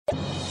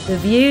The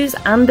views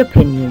and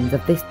opinions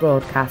of this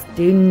broadcast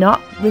do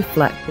not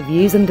reflect the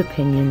views and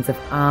opinions of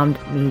Armed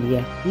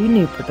Media,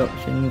 New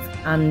Productions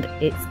and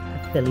its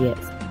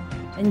affiliates.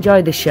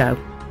 Enjoy the show.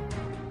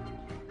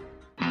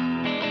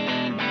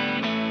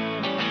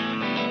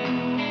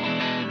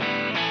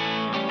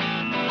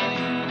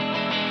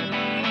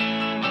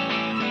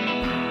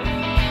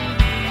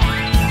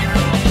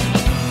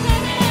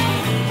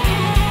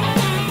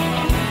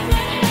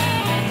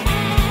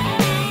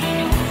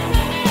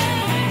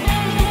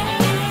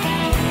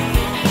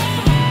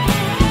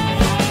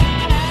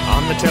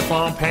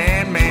 Teflon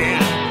Pan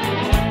Man.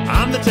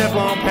 I'm the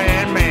Teflon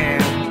Pan Man.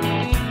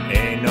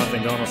 Ain't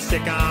nothing gonna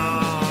stick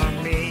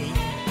on me.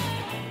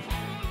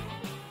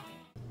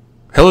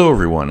 Hello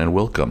everyone and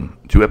welcome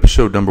to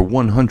episode number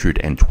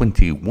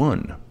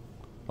 121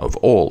 of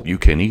All You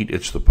Can Eat.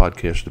 It's the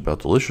podcast about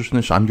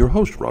deliciousness. I'm your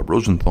host, Rob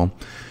Rosenthal,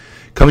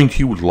 coming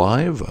to you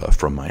live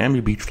from Miami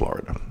Beach,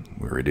 Florida,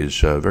 where it is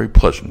very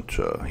pleasant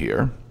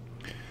here.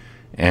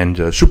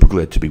 And super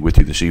glad to be with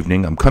you this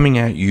evening. I'm coming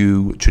at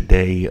you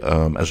today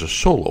as a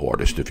solo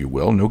artist, if you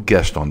will, no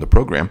guest on the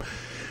program,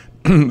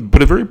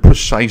 but a very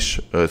precise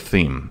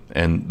theme.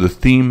 And the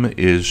theme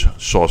is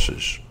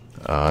sauces.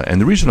 And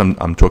the reason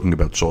I'm talking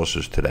about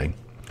sauces today,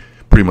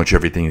 pretty much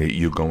everything that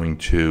you're going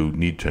to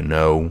need to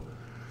know,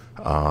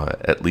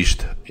 at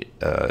least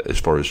as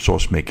far as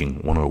sauce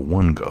making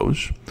 101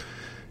 goes,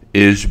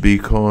 is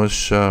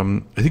because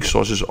I think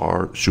sauces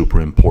are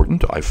super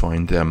important. I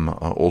find them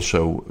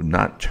also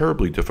not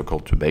terribly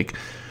difficult to make,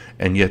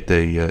 and yet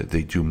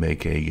they do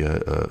make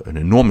an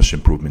enormous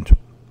improvement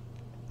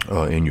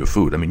in your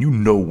food. I mean, you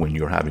know when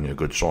you're having a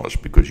good sauce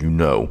because you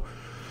know,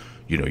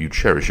 you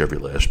cherish every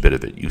last bit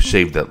of it. You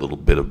save that little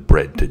bit of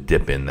bread to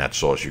dip in that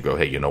sauce. You go,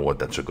 hey, you know what?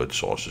 That's a good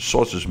sauce.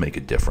 Sauces make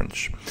a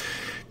difference.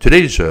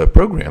 Today's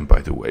program,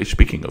 by the way,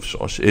 speaking of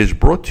sauce, is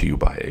brought to you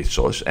by a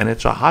sauce, and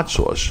it's a hot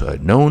sauce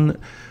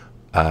known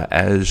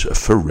as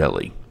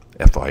Farelli,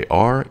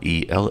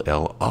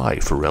 F-I-R-E-L-L-I.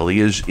 Farelli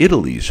is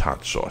Italy's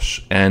hot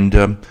sauce, and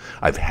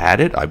I've had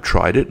it, I've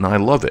tried it, and I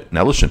love it.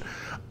 Now listen,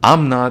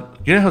 I'm not,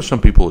 you know how some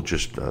people are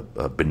just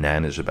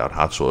bananas about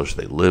hot sauce,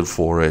 they live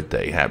for it,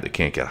 they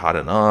can't get hot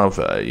enough,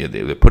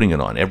 they're putting it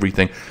on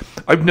everything.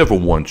 I've never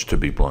once, to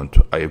be blunt,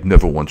 I have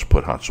never once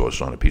put hot sauce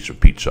on a piece of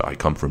pizza. I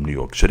come from New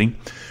York City,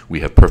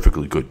 we have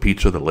perfectly good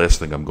pizza. The last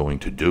thing I'm going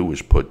to do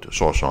is put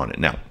sauce on it.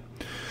 Now,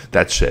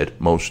 that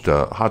said, most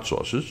hot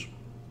sauces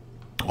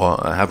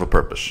have a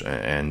purpose,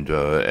 and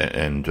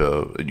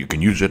you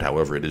can use it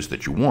however it is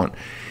that you want.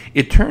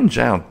 It turns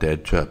out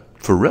that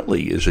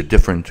Farelli is a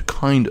different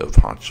kind of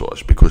hot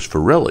sauce because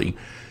Farelli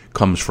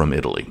comes from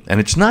Italy, and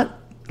it's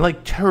not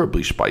like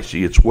terribly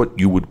spicy. It's what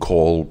you would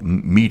call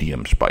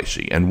medium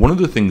spicy, and one of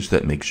the things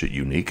that makes it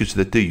unique is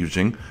that they're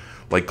using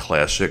like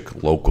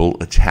classic local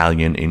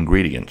Italian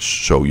ingredients.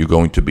 So you're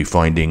going to be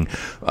finding,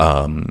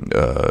 for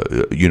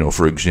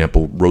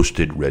example,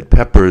 roasted red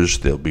peppers.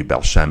 There'll be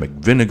balsamic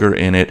vinegar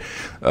in it.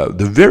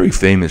 The very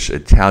famous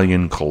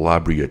Italian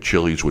Calabria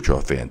chilies, which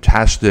are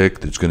fantastic.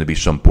 There's going to be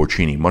some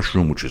porcini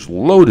mushroom, which is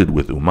loaded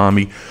with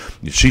umami.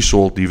 Sea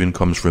salt even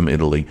comes from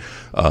Italy.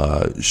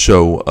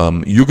 So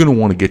you're going to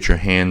want to get your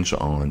hands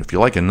on, if you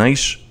like a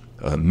nice,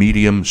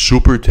 medium,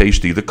 super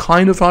tasty, the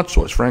kind of hot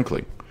sauce,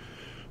 frankly,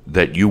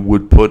 that you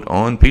would put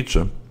on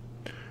pizza.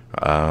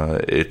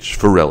 It's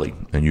Farelli,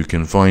 and you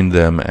can find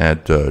them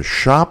at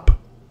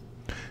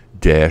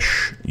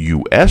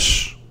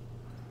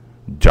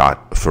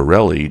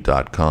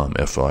shop-us.farelli.com,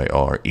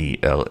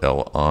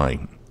 F-I-R-E-L-L-I.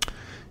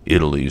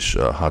 Italy's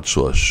hot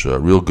sauce,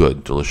 real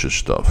good, delicious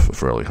stuff,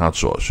 Farelli hot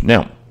sauce.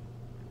 Now,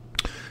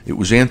 it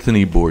was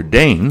Anthony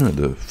Bourdain,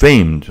 the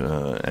famed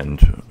and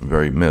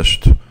very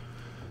missed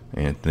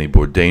Anthony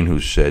Bourdain,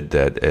 who said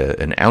that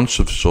an ounce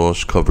of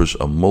sauce covers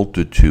a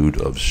multitude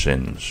of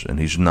sins, and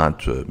he's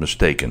not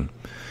mistaken.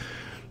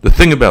 The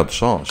thing about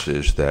sauce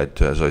is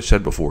that, as I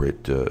said before,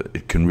 it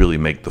can really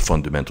make the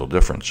fundamental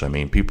difference. I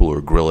mean, people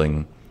are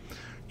grilling,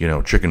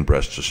 chicken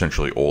breasts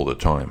essentially all the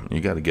time.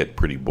 You got to get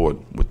pretty bored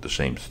with the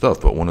same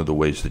stuff, but one of the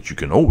ways that you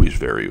can always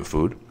vary your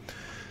food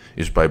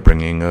is by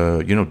bringing,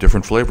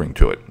 different flavoring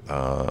to it.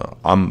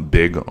 I'm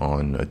big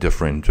on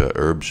different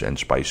herbs and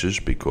spices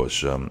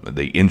because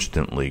they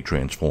instantly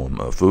transform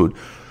food,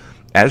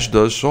 as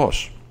does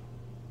sauce,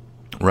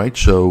 right?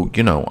 So,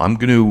 I'm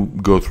going to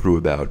go through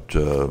about,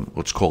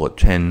 let's call it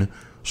 10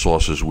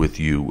 sauces with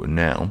you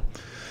now.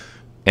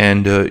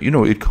 And,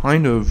 it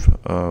kind of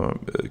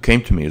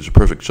came to me as a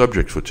perfect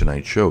subject for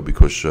tonight's show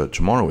because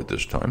tomorrow at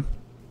this time,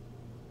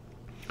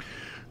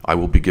 I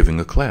will be giving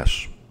a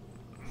class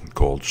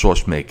called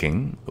Sauce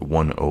Making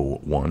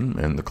 101,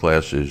 and the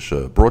class is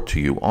brought to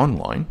you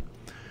online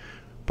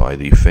by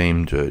the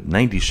famed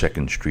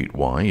 92nd Street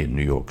Y in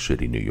New York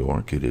City, New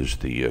York. It is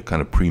the kind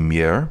of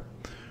premier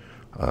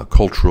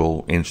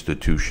cultural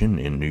institution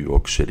in New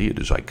York City. It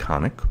is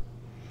iconic,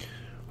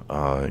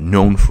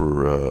 known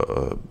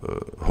for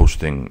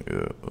hosting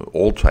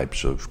all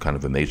types of kind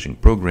of amazing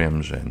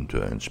programs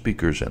and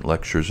speakers and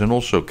lectures, and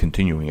also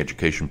continuing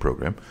education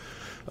program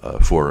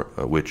for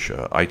which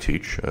I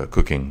teach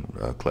cooking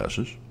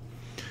classes.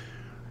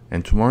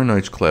 And tomorrow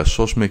night's class,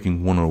 Sauce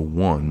Making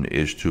 101,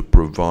 is to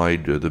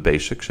provide the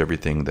basics,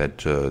 everything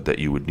that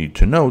you would need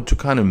to know to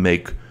kind of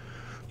make,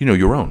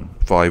 your own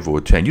 5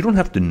 or 10. You don't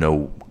have to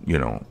know, you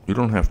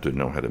don't have to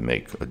know how to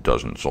make a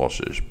dozen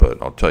sauces,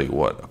 but I'll tell you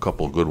what, a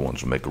couple of good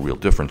ones will make a real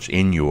difference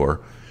in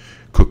your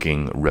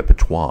cooking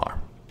repertoire.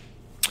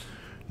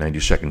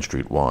 92nd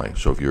Street Y.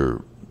 So if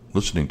you're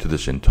listening to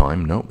this in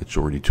time, no, it's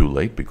already too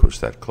late because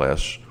that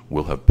class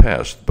will have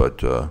passed,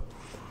 but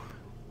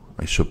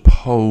I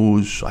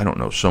suppose, I don't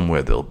know,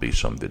 somewhere there'll be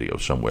some video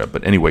somewhere.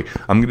 But anyway,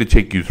 I'm going to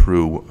take you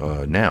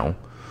through now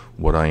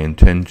what I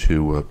intend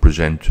to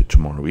present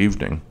tomorrow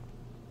evening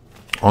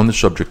on the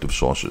subject of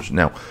sauces.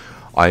 Now,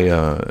 I,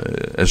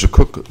 as a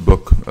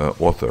cookbook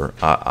author,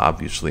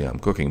 obviously I'm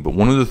cooking, but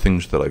one of the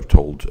things that I've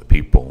told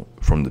people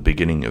from the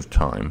beginning of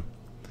time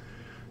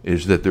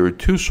is that there are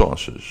 2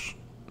 sauces,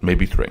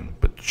 maybe 3,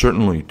 but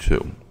certainly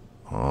 2,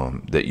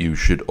 that you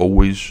should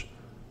always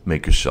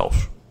make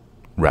yourself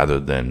rather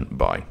than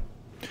buy.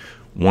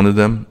 One of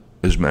them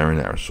is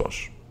marinara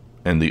sauce,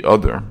 and the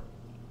other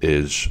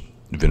is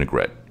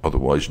vinaigrette,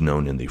 otherwise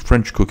known in the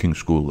French cooking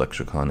school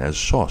lexicon as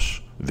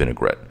sauce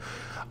vinaigrette.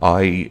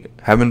 I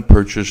haven't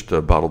purchased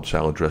a bottled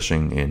salad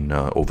dressing in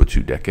over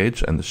 2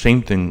 decades, and the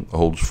same thing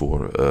holds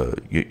for,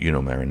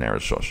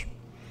 marinara sauce.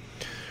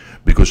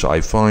 Because I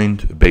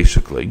find,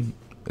 basically,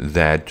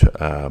 that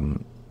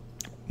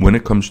when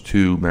it comes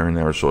to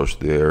marinara sauce,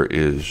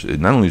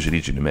 not only is it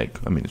easy to make,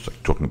 I mean, it's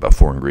like talking about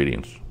 4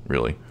 ingredients,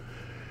 really.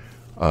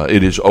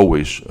 It is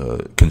always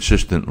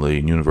consistently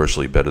and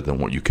universally better than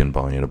what you can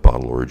buy in a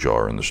bottle or a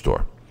jar in the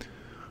store.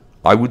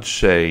 I would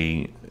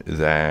say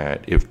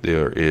that if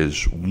there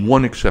is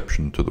one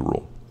exception to the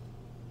rule,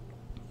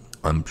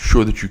 I'm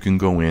sure that you can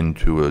go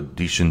into a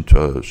decent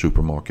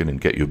supermarket and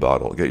get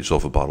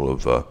yourself a bottle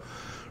of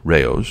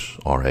Rao's,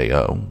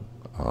 R-A-O.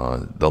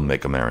 They'll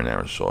make a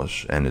marinara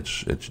sauce, and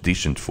it's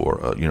decent for,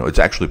 it's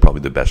actually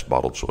probably the best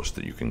bottled sauce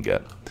that you can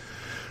get.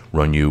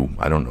 Run you,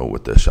 I don't know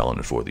what they're selling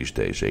it for these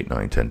days, $8,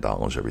 $9,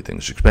 $10,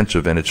 everything's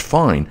expensive, and it's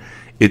fine.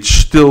 It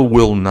still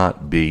will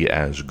not be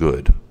as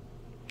good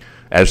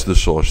as the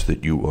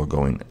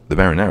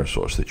marinara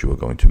sauce that you are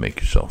going to make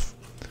yourself.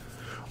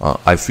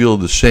 I feel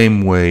the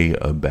same way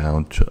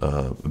about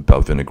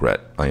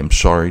vinaigrette. I am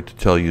sorry to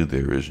tell you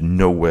there is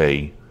no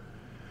way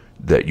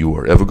that you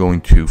are ever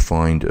going to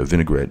find a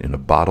vinaigrette in a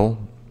bottle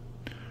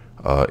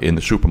in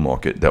the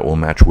supermarket that will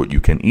match what you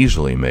can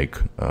easily make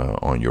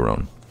on your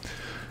own.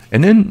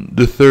 And then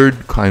the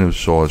third kind of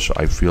sauce,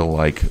 I feel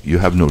like you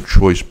have no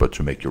choice but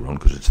to make your own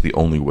because it's the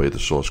only way the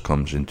sauce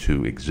comes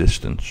into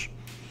existence,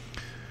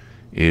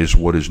 is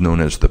what is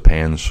known as the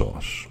pan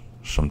sauce,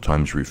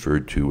 sometimes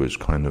referred to as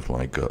kind of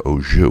like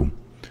au jus.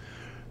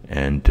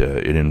 And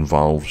it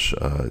involves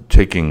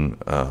taking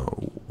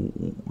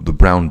the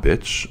brown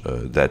bits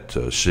that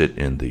sit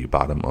in the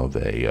bottom of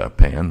a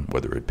pan,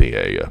 whether it be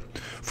a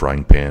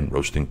frying pan,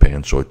 roasting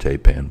pan, saute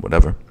pan,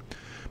 whatever.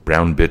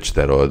 Brown bits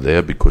that are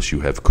there because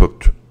you have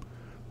cooked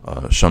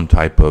some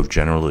type of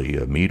generally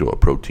meat or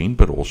protein,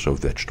 but also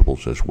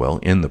vegetables as well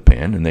in the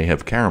pan, and they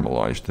have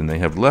caramelized, and they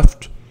have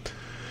left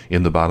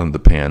in the bottom of the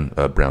pan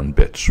brown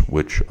bits,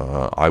 which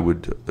I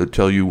would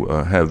tell you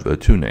have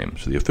 2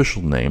 names. The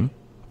official name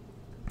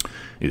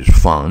is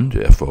Fond,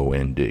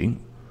 F-O-N-D,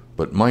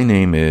 but my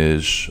name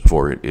is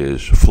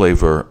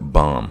Flavor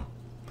Bomb.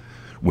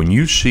 When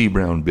you see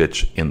brown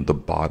bits in the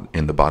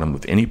bottom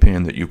of any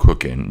pan that you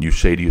cook in, you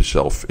say to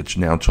yourself, "It's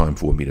now time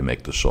for me to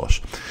make the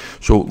sauce."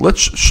 So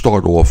let's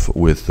start off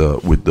with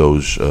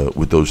those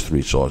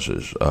 3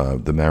 sauces: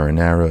 the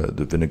marinara,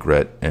 the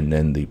vinaigrette, and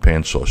then the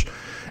pan sauce.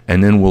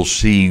 And then we'll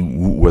see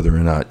whether or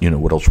not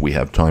what else we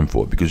have time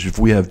for. Because if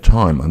we have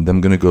time, I'm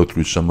going to go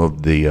through some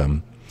of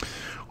the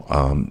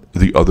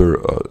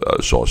other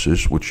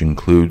sauces, which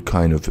include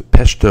kind of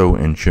pesto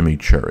and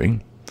chimichurri.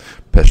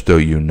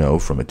 Pesto,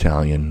 from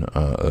Italian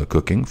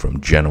cooking, from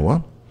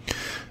Genoa,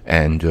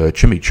 and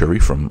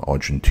chimichurri from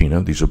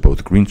Argentina. These are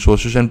both green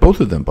sauces, and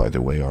both of them, by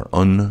the way, are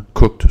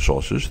uncooked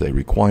sauces.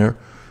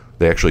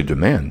 They actually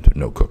demand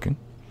no cooking.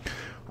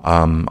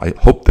 I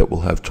hope that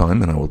we'll have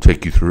time, and I will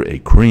take you through a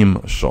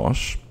cream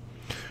sauce,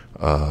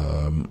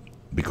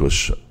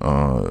 because,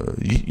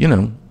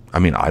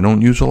 I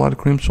don't use a lot of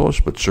cream sauce,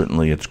 but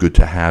certainly it's good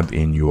to have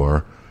in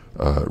your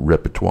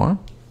repertoire.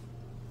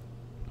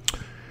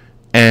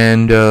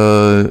 And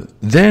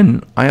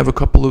then I have a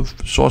couple of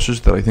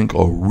sauces that I think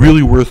are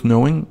really worth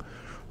knowing.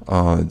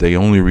 They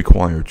only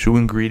require 2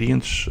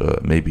 ingredients,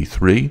 maybe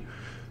 3,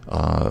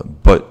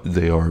 but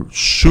they are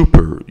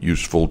super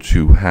useful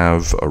to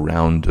have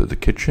around the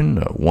kitchen.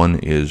 One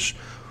is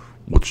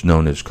what's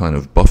known as kind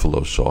of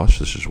buffalo sauce.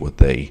 This is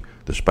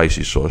the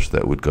spicy sauce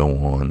that would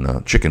go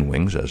on chicken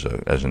wings,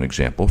 as an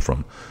example,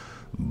 from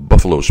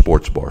Buffalo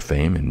Sports Bar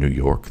fame in New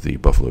York, the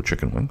Buffalo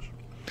Chicken Wings.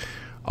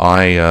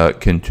 I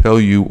can tell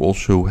you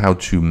also how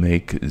to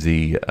make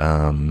the,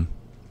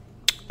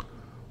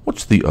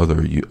 what's the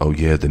other,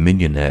 the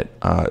mignonette.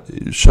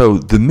 So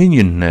the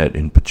mignonette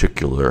in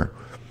particular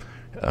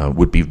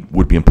would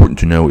be important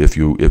to know if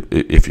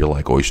you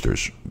like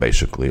oysters,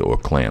 basically, or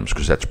clams,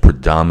 because that's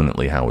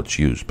predominantly how it's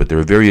used. But there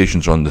are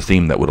variations on the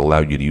theme that would allow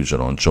you to use it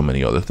on so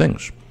many other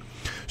things,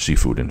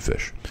 seafood and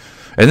fish.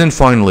 And then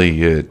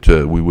finally,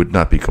 we would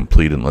not be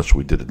complete unless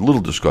we did a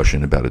little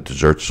discussion about a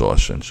dessert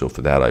sauce. And so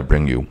for that, I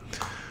bring you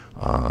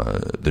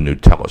the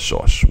Nutella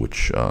sauce,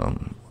 which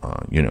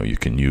you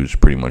can use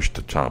pretty much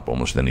to top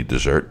almost any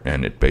dessert,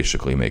 and it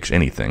basically makes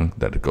anything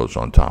that it goes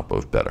on top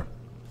of better.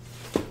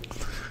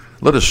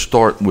 Let us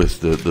start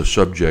with the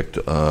subject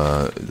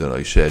that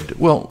I said.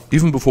 Well,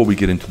 even before we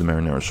get into the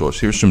marinara sauce,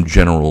 here's some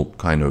general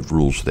kind of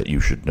rules that you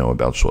should know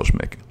about sauce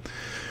making.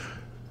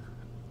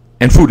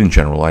 And food in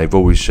general, I've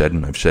always said,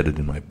 and I've said it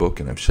in my book,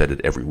 and I've said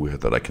it everywhere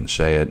that I can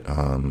say it,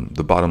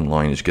 the bottom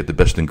line is get the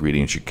best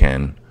ingredients you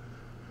can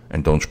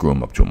and don't screw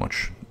them up too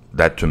much.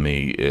 That, to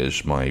me,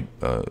 is my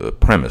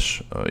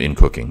premise in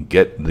cooking.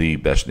 Get the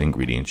best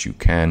ingredients you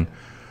can,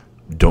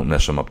 don't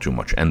mess them up too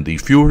much. And the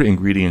fewer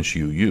ingredients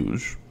you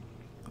use,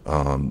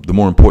 the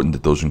more important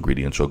that those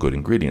ingredients are good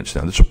ingredients.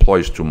 Now, this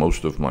applies to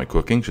most of my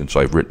cooking, since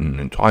I've written an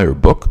entire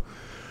book,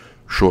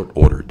 Short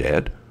Order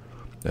Dad,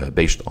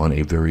 based on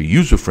a very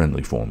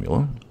user-friendly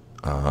formula,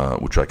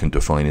 which I can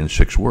define in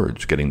 6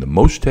 words: getting the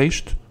most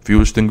taste,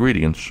 fewest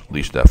ingredients,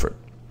 least effort.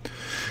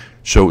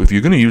 So if you're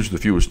going to use the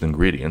fewest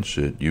ingredients,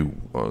 you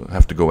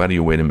have to go out of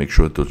your way to make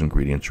sure that those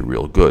ingredients are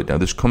real good. Now,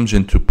 this comes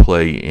into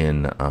play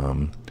in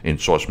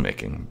sauce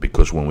making,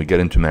 because when we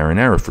get into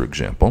marinara, for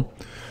example,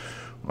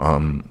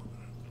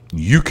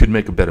 you could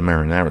make a better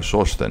marinara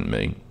sauce than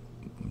me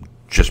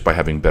just by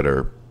having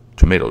better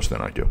tomatoes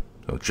than I do.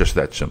 So it's just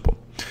that simple.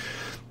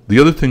 The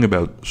other thing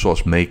about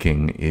sauce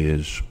making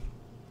is,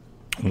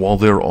 while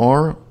there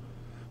are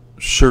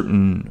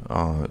certain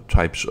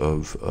types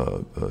of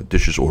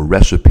dishes or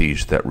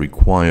recipes that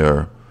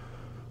require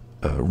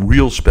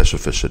real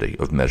specificity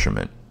of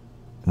measurement,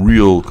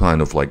 real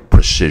kind of like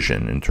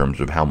precision in terms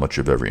of how much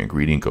of every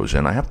ingredient goes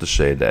in, I have to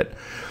say that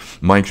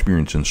my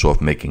experience in sauce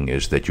making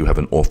is that you have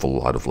an awful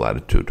lot of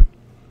latitude.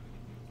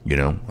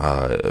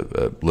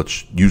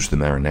 Let's use the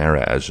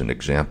marinara as an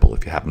example.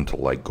 If you happen to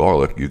like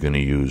garlic, you're going to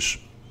use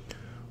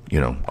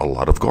a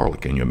lot of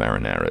garlic in your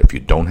marinara. If you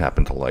don't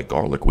happen to like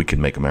garlic, we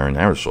can make a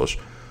marinara sauce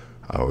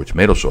or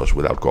tomato sauce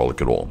without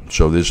garlic at all.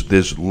 So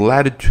there's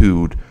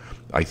latitude,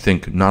 I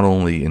think, not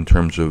only in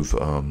terms of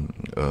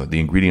the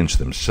ingredients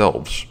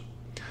themselves,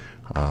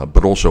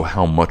 but also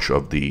how much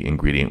of the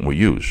ingredient we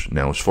use.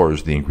 Now, as far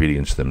as the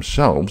ingredients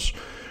themselves,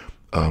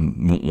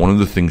 one of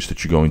the things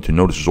that you're going to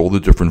notice is all the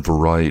different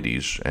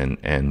varieties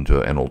and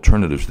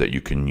alternatives that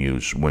you can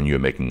use when you're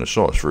making a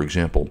sauce. For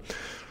example,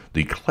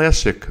 the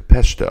classic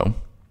pesto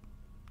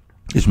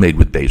is made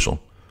with basil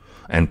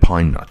and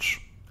pine nuts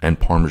and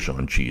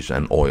Parmesan cheese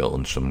and oil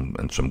and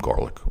some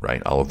garlic,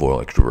 right? Olive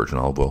oil, extra virgin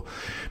olive oil.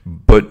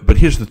 But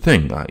here's the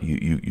thing: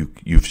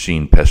 you've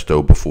seen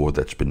pesto before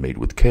that's been made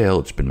with kale.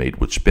 It's been made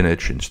with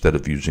spinach. Instead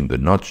of using the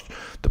nuts,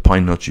 the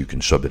pine nuts, you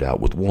can sub it out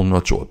with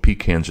walnuts or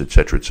pecans,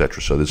 etc.,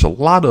 etc. So there's a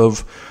lot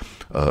of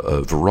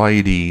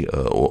variety,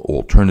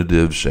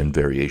 alternatives, and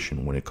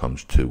variation when it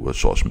comes to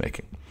sauce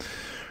making.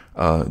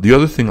 The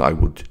other thing I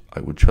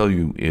would tell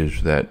you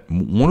is that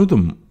one of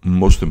the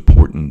most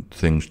important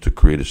things to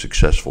create a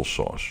successful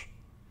sauce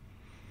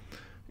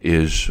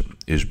is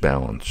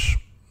balance.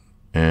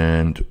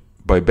 And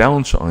by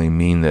balance, I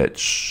mean that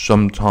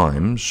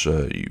sometimes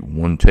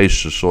one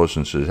tastes a sauce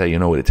and says, hey, you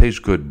know what, it tastes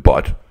good,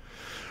 but,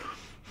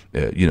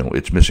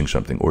 it's missing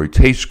something. Or it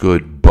tastes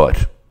good,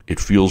 but it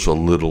feels a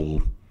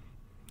little,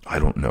 I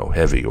don't know,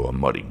 heavy or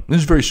muddy. This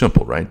is very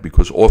simple, right?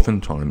 Because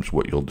oftentimes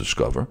what you'll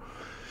discover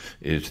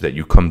is that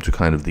you come to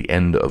kind of the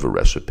end of a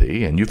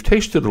recipe, and you've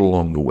tasted it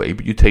along the way,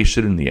 but you taste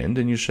it in the end,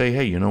 and you say,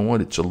 hey, you know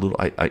what, it's a little,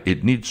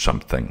 it needs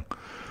something.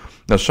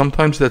 Now,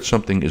 sometimes that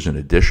something is an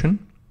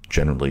addition.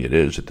 Generally it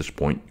is. At this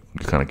point,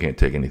 you kind of can't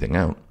take anything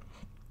out.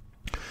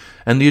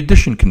 And the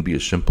addition can be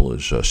as simple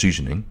as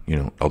seasoning,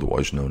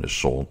 otherwise known as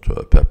salt,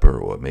 pepper,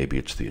 or maybe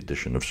it's the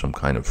addition of some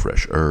kind of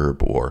fresh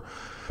herb,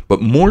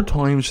 but more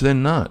times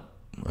than not,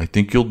 I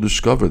think you'll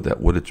discover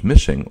that what it's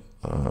missing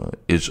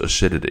is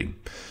acidity.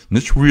 And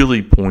this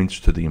really points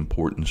to the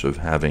importance of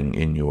having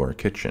in your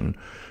kitchen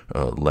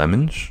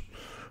lemons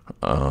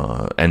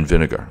and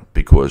vinegar,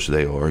 because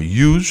they are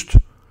used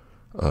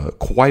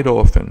quite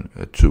often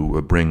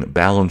to bring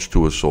balance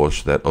to a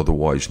sauce that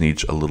otherwise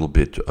needs a little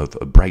bit of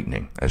a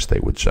brightening, as they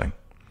would say.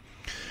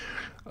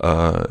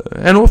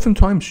 And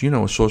oftentimes,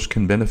 a sauce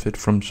can benefit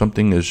from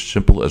something as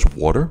simple as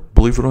water,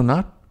 believe it or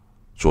not.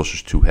 Sauce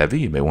is too heavy,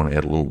 you may want to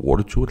add a little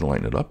water to it and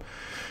lighten it up.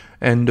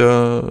 And,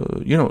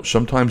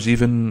 sometimes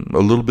even a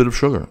little bit of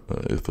sugar.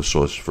 If a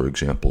sauce, for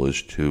example,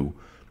 is too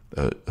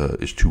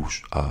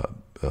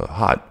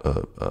hot,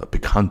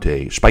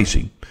 picante,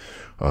 spicy,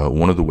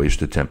 one of the ways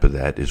to temper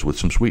that is with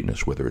some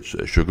sweetness, whether it's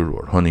sugar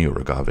or honey or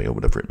agave or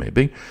whatever it may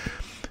be.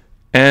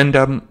 And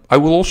I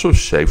will also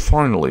say,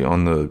 finally,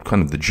 on the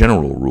kind of the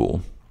general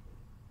rule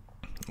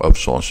of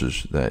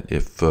sauces, that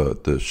if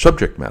the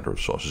subject matter of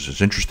sauces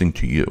is interesting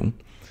to you,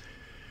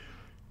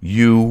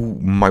 you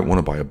might want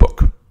to buy a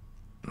book.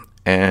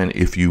 And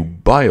if you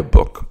buy a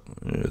book,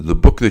 the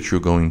book that you're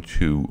going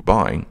to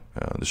buy,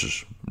 this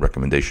is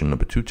recommendation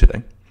number 2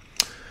 today,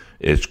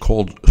 it's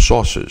called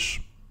Sauces.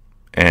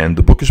 And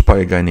the book is by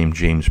a guy named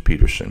James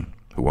Peterson,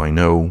 who I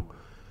know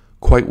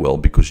quite well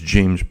because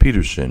James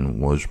Peterson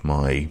was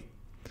my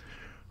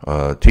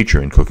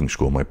teacher in cooking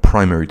school, my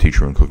primary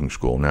teacher in cooking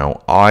school.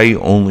 Now, I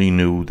only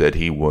knew that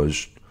he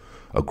was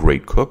a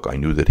great cook. I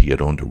knew that he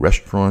had owned a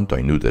restaurant.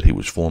 I knew that he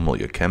was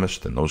formerly a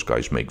chemist, and those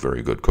guys make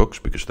very good cooks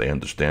because they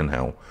understand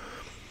how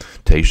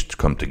tastes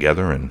come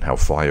together and how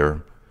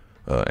fire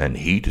and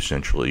heat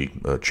essentially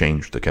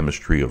changed the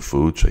chemistry of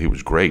food. So he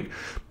was great.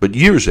 But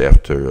years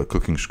after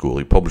cooking school,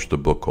 he published a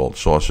book called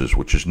Sauces,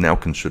 which is now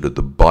considered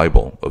the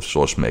Bible of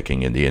sauce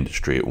making in the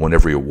industry. It won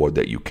every award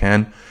that you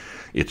can.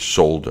 It's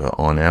sold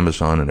on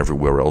Amazon and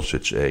everywhere else.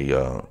 It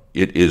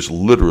is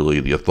literally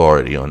the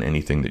authority on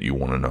anything that you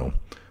want to know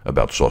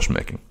about sauce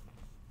making.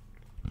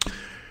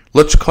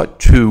 Let's cut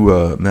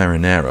to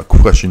marinara.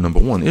 Question number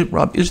 1.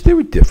 Rob, is there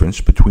a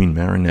difference between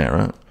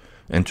marinara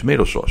and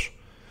tomato sauce?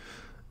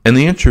 And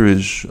the answer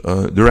is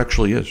there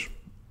actually is.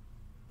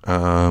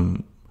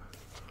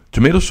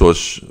 Tomato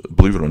sauce,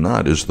 believe it or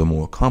not, is the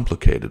more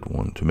complicated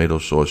one. Tomato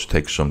sauce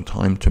takes some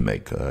time to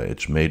make.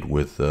 It's made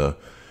with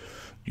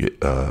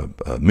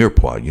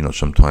mirepoix,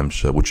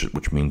 sometimes,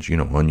 which means,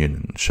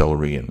 onion and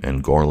celery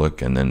and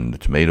garlic, and then the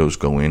tomatoes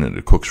go in and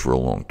it cooks for a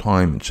long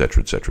time,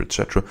 etc., etc.,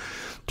 etc.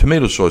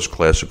 Tomato sauce,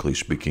 classically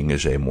speaking,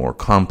 is a more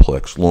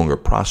complex, longer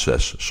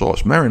process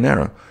sauce.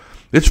 Marinara,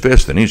 it's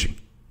fast and easy.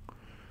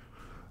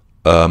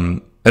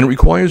 And it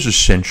requires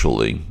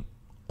essentially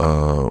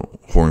 4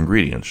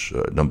 ingredients.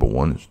 Number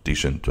 1 is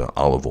decent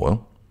olive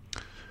oil,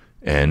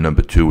 and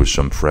number 2 is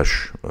some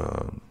fresh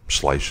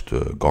sliced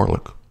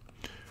garlic.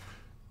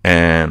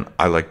 And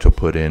I like to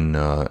put in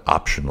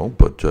optional,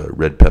 but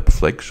red pepper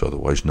flakes,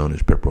 otherwise known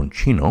as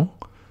peperoncino,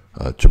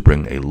 to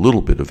bring a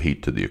little bit of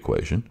heat to the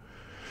equation.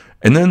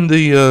 And then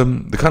the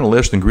kind of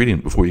last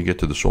ingredient before you get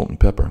to the salt and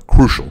pepper,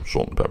 crucial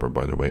salt and pepper,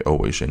 by the way,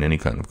 always in any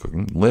kind of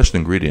cooking. Last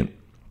ingredient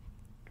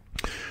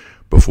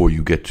before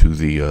you get to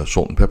the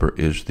salt and pepper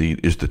is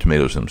the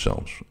tomatoes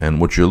themselves. And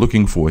what you're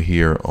looking for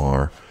here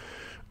are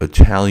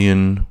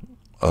Italian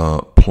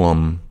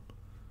plum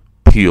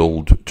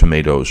peeled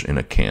tomatoes in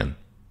a can.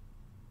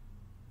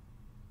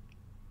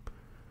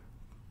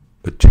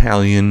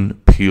 Italian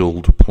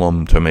peeled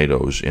plum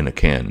tomatoes in a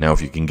can. Now,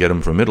 if you can get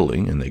them from Italy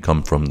and they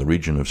come from the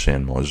region of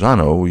San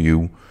Marzano,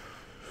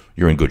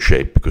 you're in good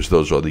shape because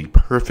those are the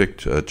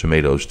perfect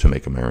tomatoes to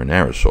make a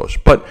marinara sauce.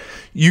 But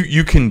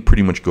you can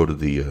pretty much go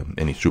to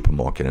any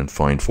supermarket and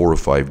find 4 or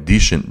 5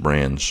 decent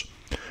brands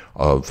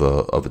of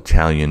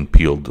Italian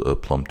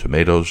peeled plum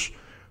tomatoes.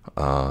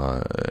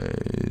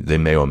 They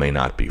may or may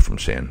not be from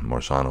San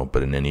Marzano,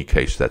 but in any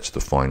case, that's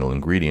the final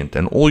ingredient.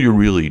 And all you're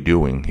really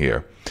doing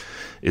here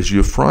is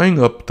you're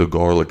frying up the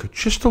garlic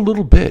just a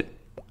little bit.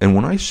 And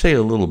when I say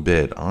a little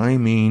bit, I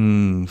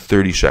mean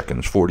 30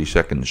 seconds, 40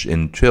 seconds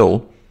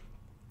until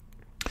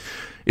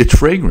it's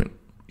fragrant.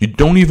 You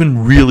don't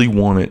even really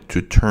want it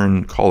to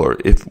turn color.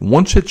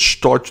 Once it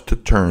starts to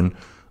turn,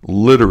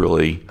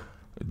 literally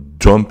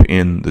dump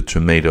in the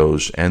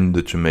tomatoes and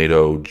the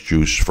tomato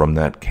juice from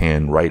that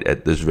can right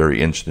at this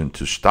very instant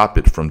to stop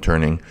it from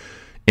turning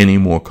any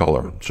more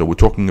color. So we're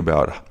talking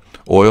about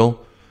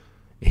oil,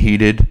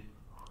 heated,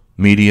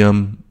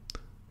 medium,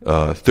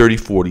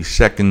 30-40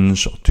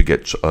 seconds to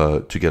get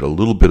a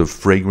little bit of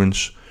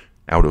fragrance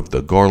out of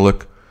the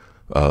garlic,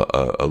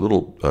 a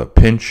little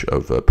pinch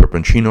of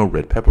peperoncino,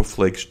 red pepper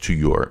flakes to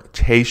your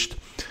taste,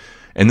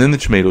 and then the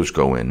tomatoes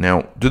go in.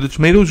 Now, do the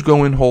tomatoes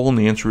go in whole? And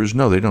the answer is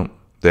no, they don't.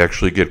 They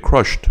actually get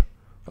crushed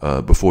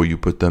before you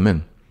put them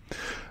in.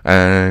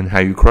 And how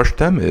you crush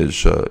them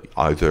is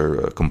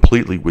either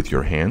completely with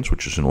your hands,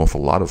 which is an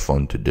awful lot of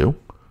fun to do,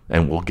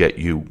 and will get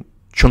you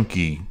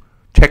chunky,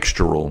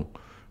 textural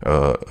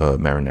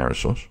marinara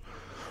sauce.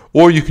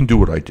 Or you can do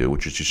what I do,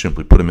 which is you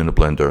simply put them in a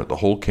blender, the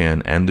whole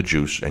can and the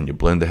juice, and you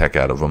blend the heck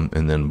out of them,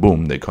 and then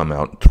boom, they come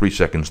out 3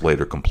 seconds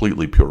later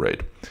completely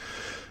pureed.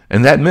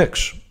 And that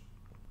mix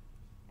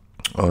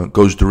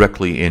goes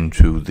directly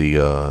into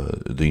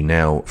the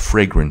now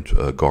fragrant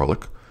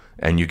garlic,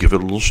 and you give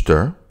it a little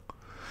stir,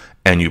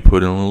 and you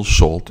put in a little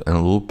salt and a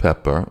little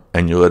pepper,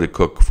 and you let it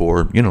cook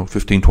for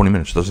 15-20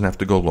 minutes. It doesn't have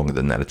to go longer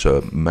than that.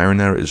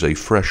 Marinara is a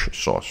fresh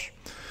sauce,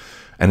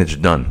 and it's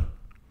done.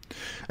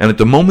 And at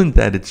the moment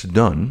that it's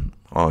done,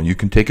 you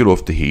can take it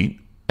off the heat,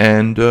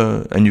 and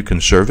you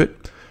can serve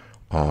it.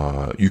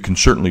 You can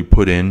certainly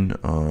put in,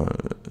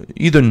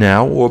 either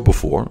now or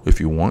before, if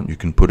you want, you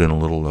can put in a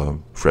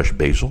little fresh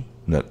basil.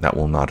 That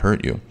will not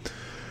hurt you.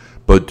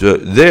 But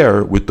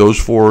there, with those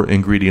 4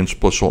 ingredients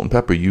plus salt and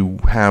pepper, you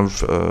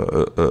have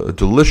a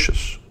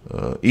delicious,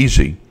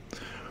 easy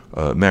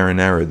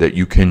marinara that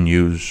you can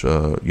use,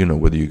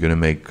 whether you're going to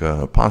make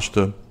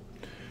pasta.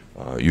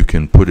 You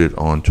can put it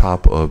on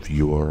top of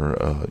your,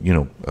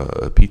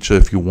 pizza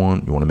if you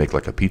want. You want to make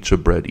like a pizza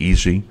bread,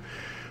 easy.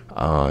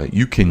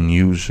 You can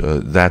use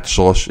that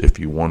sauce if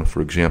you want,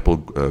 for example,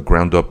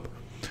 ground up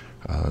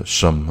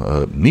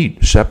some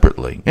meat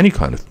separately. Any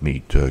kind of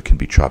meat. It can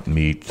be chopped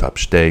meat, chopped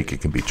steak, it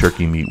can be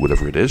turkey meat,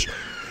 whatever it is.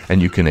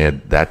 and you can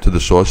add that to the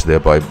sauce,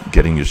 thereby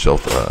getting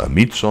yourself a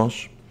meat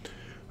sauce.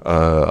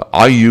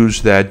 I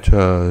use that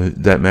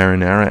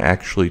marinara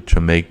actually to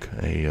make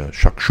a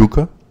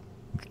shakshuka,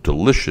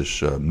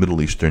 delicious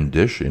Middle Eastern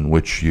dish in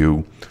which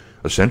you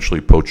essentially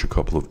poach a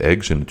couple of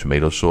eggs in a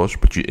tomato sauce.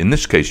 But in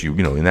that case,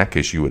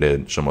 you would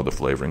add some other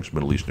flavorings,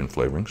 Middle Eastern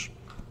flavorings.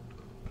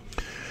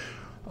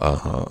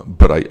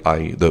 But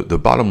the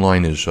bottom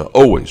line is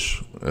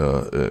always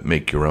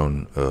make your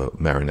own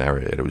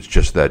marinara. It was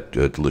just that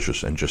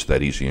delicious and just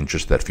that easy and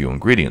just that few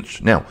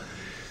ingredients. Now,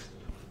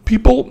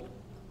 people,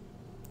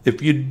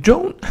 if you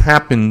don't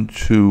happen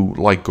to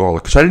like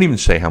garlic, because I didn't even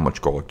say how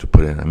much garlic to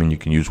put in. I mean, you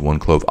can use 1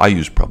 clove. I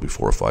use probably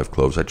 4 or 5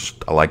 cloves.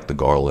 I like the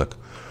garlic.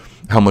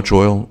 How much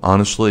oil?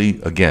 Honestly,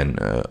 again,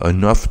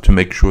 enough to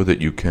make sure that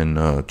you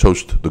can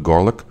toast the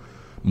garlic.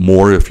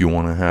 More if you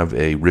want to have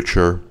a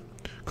richer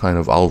kind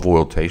of olive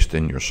oil taste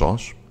in your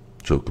sauce.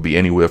 So it could be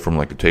anywhere from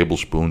like a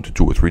tablespoon to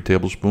 2 or 3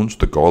 tablespoons.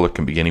 The garlic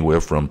can be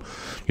anywhere from,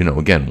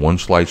 again, 1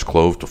 sliced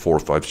clove to 4 or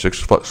 5, 6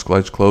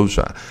 sliced cloves.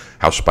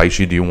 How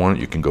spicy do you want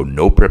it? You can go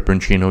no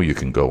pepperoncino. You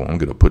can go, I'm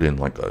going to put in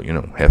like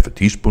half a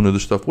teaspoon of the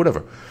stuff,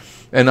 whatever.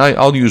 And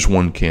I'll use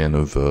 1 can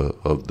of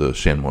the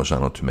San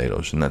Marzano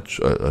tomatoes, and that's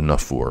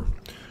enough for,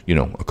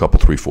 a couple,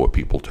 3, 4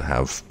 people to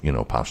have,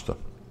 pasta.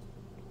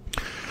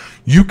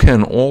 You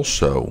can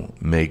also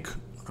make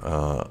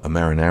a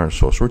marinara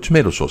sauce or a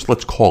tomato sauce.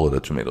 Let's call it a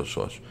tomato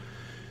sauce.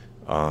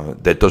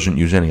 That doesn't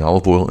use any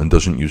olive oil and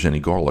doesn't use any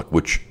garlic,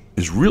 which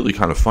is really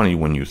kind of funny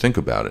when you think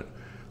about it.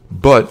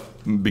 But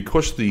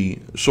because the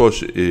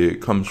sauce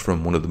comes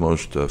from one of the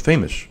most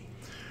famous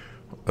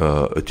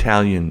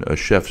Italian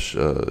chefs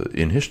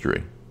in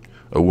history,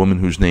 a woman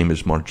whose name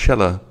is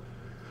Marcella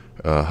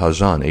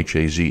Hazan,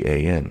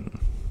 Hazan.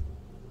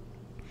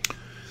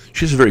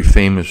 She has a very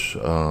famous,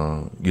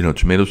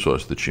 tomato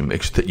sauce that she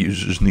makes that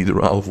uses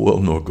neither olive oil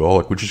nor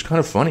garlic, which is kind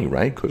of funny,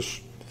 right? Because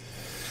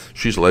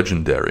she's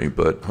legendary,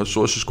 but her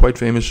sauce is quite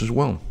famous as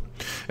well.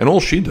 And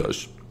all she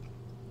does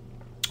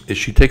is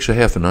she takes a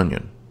half an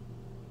onion,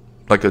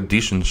 like a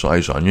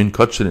decent-sized onion,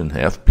 cuts it in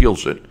half,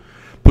 peels it,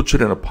 puts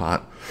it in a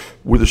pot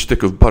with a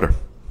stick of butter,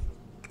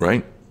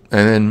 right?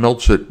 And then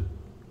melts the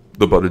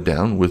butter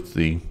down with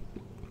the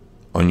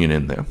onion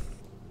in there.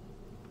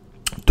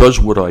 Does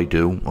what I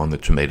do on the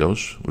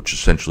tomatoes, which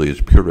essentially is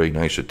puree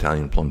nice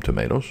Italian plum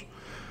tomatoes.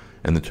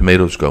 And the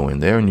tomatoes go in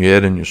there, and you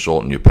add in your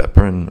salt and your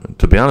pepper. And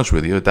to be honest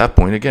with you, at that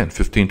point, again,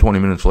 15, 20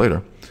 minutes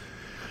later,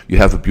 you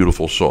have a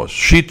beautiful sauce.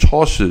 She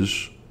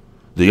tosses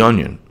the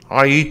onion.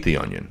 I eat the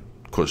onion,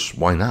 because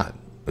why not?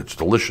 It's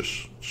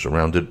delicious,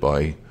 surrounded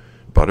by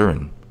butter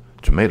and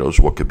tomatoes.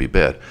 What could be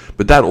bad?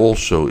 But that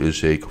also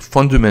is a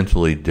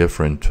fundamentally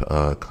different,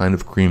 kind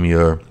of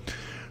creamier,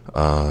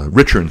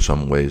 richer in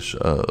some ways,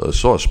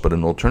 sauce, but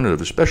an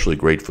alternative, especially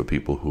great for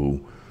people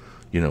who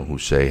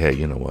say, hey,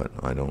 you know what,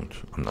 I'm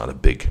not a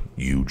big,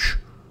 huge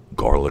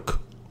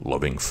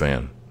garlic-loving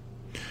fan.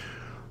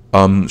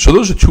 So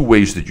those are 2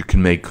 ways that you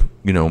can make,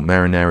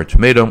 marinara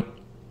tomato.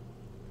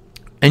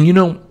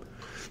 And,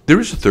 there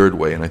is a 3rd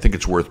way, and I think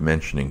it's worth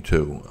mentioning,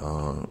 too.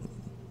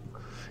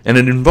 And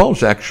it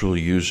involves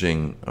actually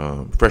using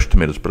fresh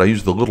tomatoes, but I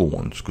use the little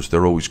ones because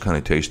they're always kind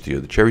of tastier.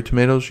 The cherry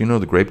tomatoes,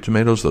 the grape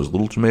tomatoes, those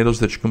little tomatoes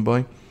that you can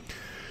buy.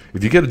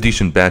 If you get a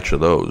decent batch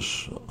of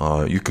those,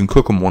 you can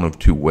cook them one of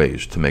 2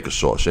 ways to make a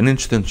sauce. An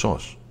instant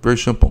sauce. Very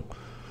simple.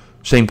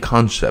 Same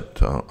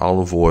concept.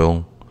 Olive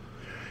oil.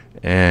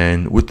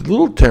 And with the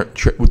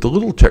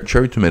little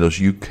cherry tomatoes,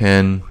 you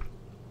can...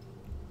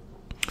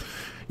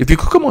 If you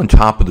cook them on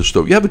top of the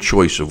stove, you have a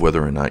choice of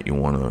whether or not you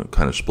want to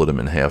kind of split them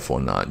in half or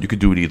not. You could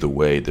do it either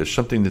way. There's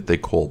something that they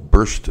call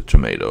burst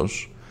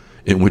tomatoes,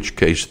 in which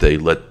case they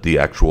let the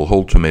actual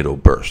whole tomato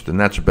burst. And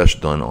that's best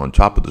done on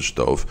top of the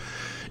stove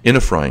in a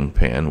frying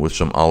pan with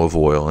some olive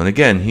oil. And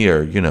again,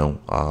 here,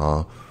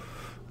 a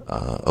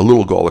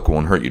little garlic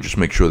won't hurt you. Just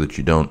make sure that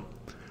you don't,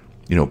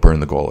 burn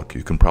the garlic.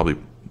 You can probably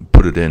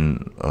put it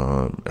in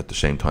at the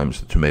same time as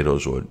the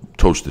tomatoes or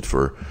toast it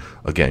for,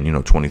 again,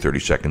 20, 30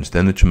 seconds.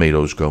 Then the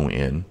tomatoes go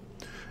in,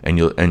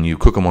 and you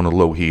cook them on a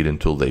low heat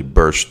until they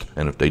burst.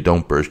 And if they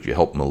don't burst, you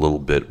help them a little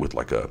bit with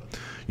like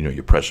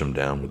you press them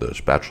down with a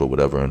spatula or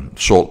whatever, and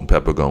salt and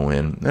pepper go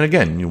in. And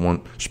again, you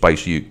want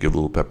spicy, you give a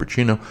little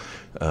pepperoncino,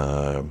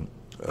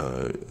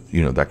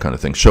 that kind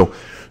of thing. So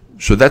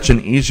that's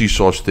an easy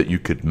sauce that you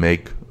could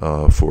make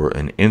for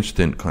an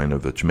instant kind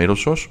of a tomato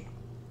sauce.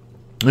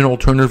 And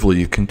alternatively,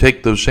 you can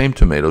take those same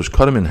tomatoes,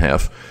 cut them in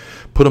half,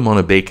 put them on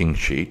a baking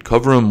sheet,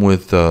 cover them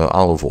with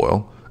olive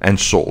oil and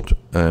salt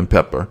and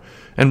pepper,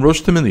 and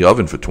roast them in the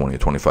oven for 20 or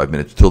 25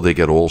 minutes till they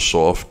get all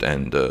soft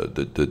and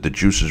the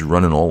juice is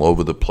running all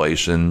over the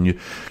place. And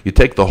you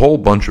take the whole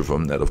bunch of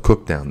them that have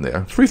cooked down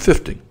there,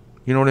 350.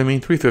 You know what I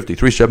mean? 350,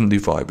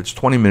 375. It's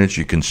 20 minutes.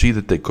 You can see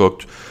that they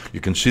cooked.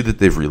 You can see that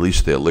they've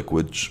released their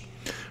liquids.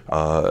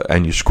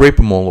 And you scrape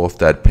them all off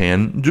that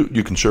pan.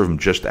 You can serve them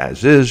just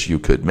as is. You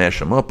could mash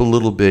them up a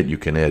little bit. You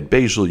can add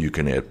basil. You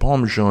can add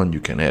Parmesan. You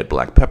can add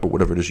black pepper,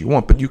 whatever it is you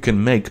want. But you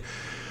can make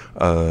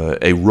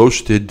a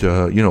roasted,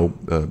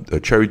 a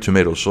cherry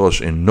tomato sauce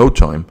in no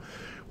time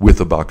with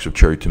a box of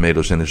cherry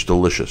tomatoes, and it's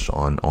delicious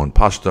on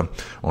pasta,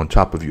 on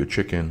top of your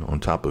chicken, on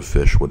top of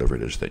fish, whatever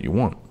it is that you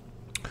want.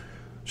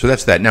 So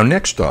that's that. Now,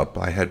 next up,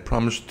 I had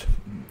promised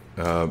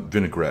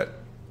vinaigrette.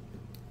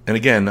 And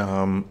again,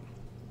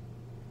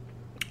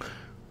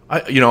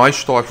 I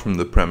start from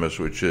the premise,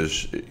 which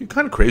is you're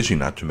kind of crazy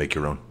not to make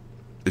your own.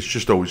 It's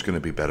just always going to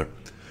be better.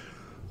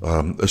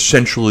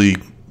 Essentially,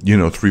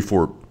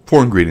 4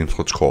 ingredients,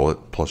 let's call it,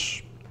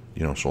 plus,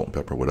 salt and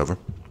pepper, whatever.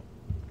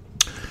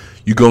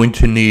 You're going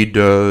to need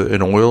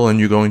an oil, and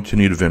you're going to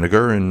need a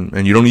vinegar,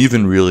 and you don't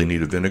even really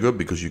need a vinegar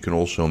because you can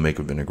also make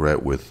a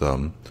vinaigrette with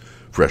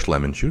fresh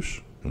lemon juice,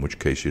 in which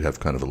case you'd have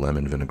kind of a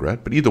lemon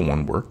vinaigrette, but either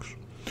one works.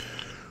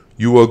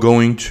 You are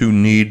going to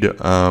need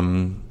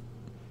an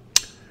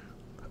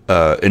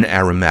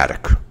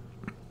aromatic,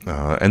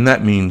 and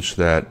that means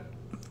that,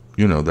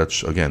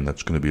 that's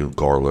going to be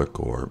garlic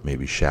or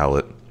maybe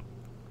shallot,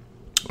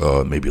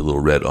 maybe a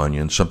little red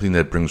onion, something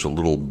that brings a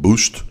little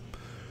boost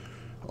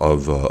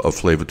of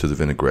flavor to the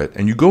vinaigrette.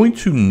 And you're going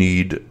to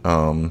need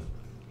an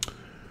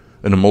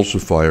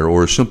emulsifier,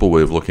 or a simple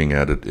way of looking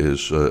at it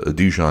is a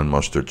Dijon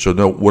mustard. So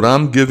now what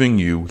I'm giving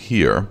you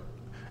here,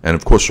 and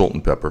of course salt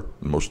and pepper,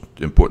 the most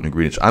important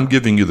ingredients, I'm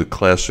giving you the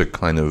classic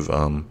kind of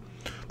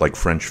like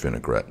French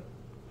vinaigrette.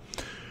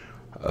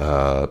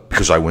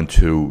 Because I went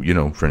to,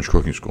 French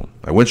cooking school.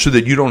 I went so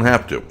that you don't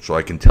have to. So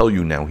I can tell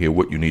you now here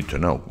what you need to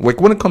know.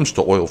 Like when it comes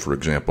to oil, for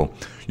example,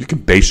 you can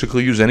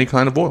basically use any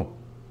kind of oil,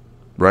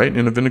 right,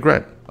 in a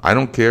vinaigrette. I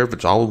don't care if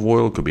it's olive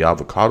oil, it could be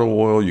avocado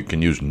oil, you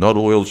can use nut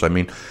oils. I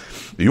mean,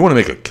 if you want to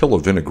make a killer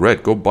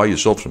vinaigrette, go buy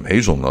yourself some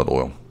hazelnut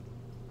oil.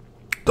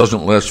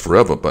 Doesn't last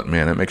forever, but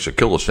man, it makes a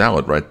killer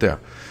salad right there.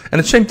 And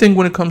the same thing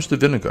when it comes to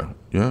vinegar.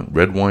 Yeah,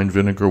 red wine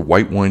vinegar,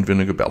 white wine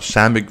vinegar,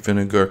 balsamic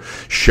vinegar,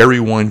 sherry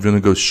wine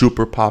vinegar,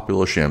 super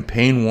popular,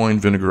 champagne wine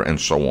vinegar, and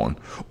so on.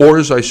 Or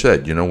as I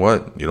said, you know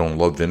what? You don't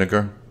love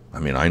vinegar? I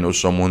mean, I know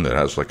someone that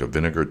has like a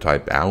vinegar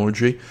type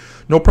allergy.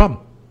 No problem.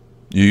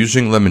 You're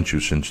using lemon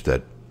juice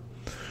instead.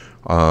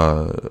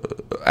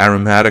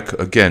 Aromatic,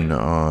 again,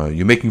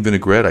 you're making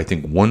vinaigrette. I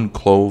think 1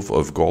 clove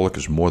of garlic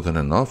is more than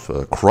enough.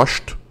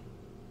 Crushed,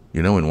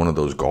 in one of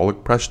those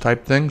garlic press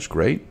type things,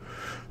 great.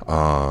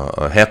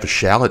 Half a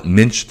shallot,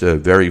 minced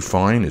very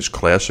fine, is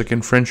classic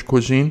in French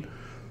cuisine.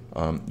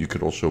 You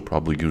could also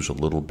probably use a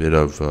little bit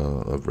of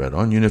red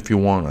onion if you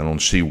want. I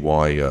don't see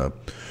why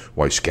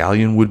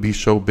scallion would be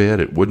so bad.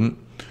 It wouldn't.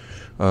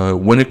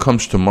 When it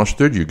comes to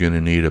mustard, you're going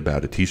to need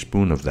about a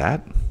teaspoon of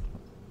that.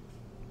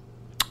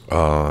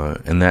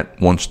 And that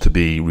wants to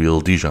be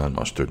real Dijon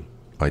mustard.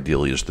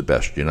 Ideally is the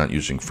best. You're not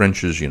using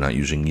French's, you're not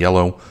using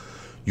yellow.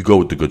 You go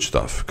with the good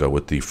stuff. Go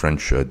with the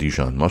French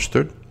Dijon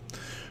mustard.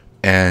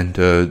 And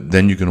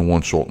then you're going to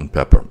want salt and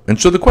pepper. And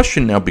so the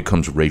question now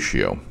becomes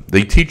ratio.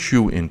 They teach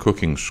you in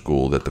cooking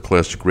school that the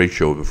classic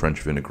ratio of a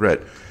French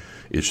vinaigrette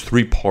is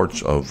 3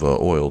 parts of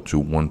oil to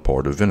 1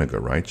 part of vinegar,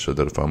 right? So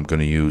that if I'm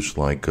going to use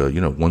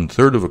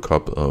 1/3 of a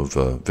cup of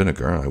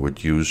vinegar, I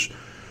would use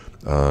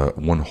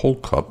 1 whole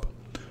cup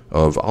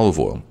of olive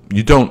oil.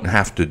 You don't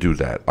have to do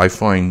that. I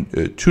find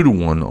 2 to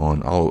 1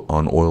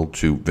 on oil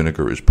to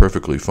vinegar is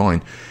perfectly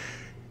fine.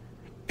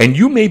 And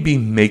you may be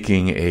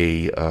making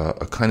a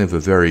kind of a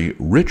very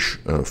rich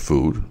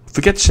food.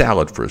 Forget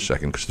salad for a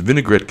second, because the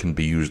vinaigrette can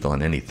be used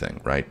on anything,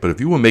 right? But if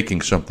you were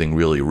making something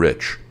really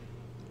rich,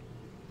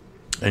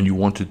 and you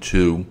wanted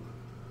to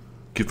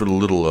give it a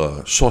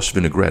little sauce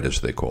vinaigrette,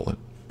 as they call it,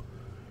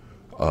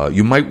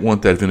 you might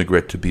want that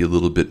vinaigrette to be a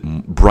little bit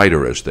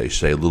brighter, as they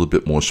say, a little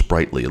bit more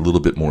sprightly, a little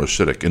bit more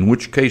acidic, in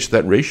which case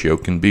that ratio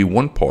can be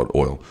 1 part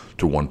oil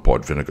to 1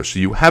 part vinegar. So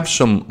you have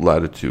some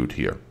latitude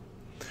here.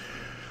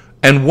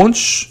 And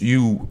once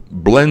you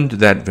blend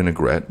that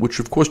vinaigrette, which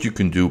of course you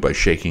can do by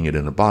shaking it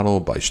in a bottle,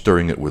 by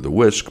stirring it with a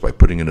whisk, by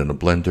putting it in a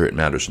blender, it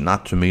matters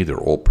not to me. They're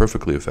all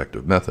perfectly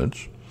effective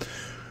methods.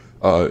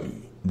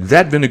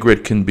 That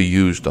vinaigrette can be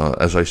used,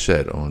 as I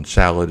said, on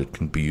salad. It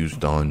can be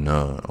used on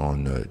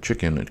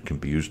chicken. It can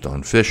be used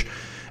on fish.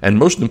 And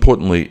most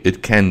importantly,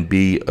 it can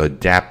be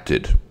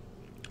adapted.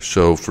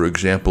 So, for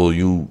example,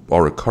 you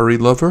are a curry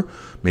lover.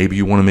 Maybe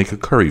you want to make a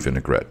curry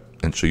vinaigrette.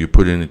 And so you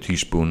put in a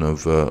teaspoon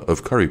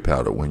of curry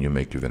powder when you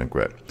make your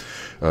vinaigrette.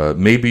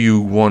 Maybe you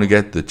want to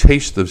get the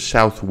taste of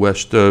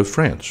Southwest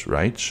France,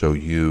 right? So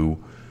you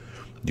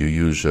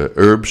use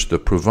herbes de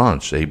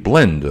Provence, a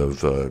blend of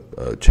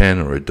 10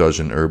 or a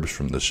dozen herbs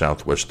from the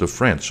southwest of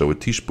France. So a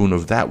teaspoon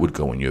of that would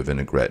go in your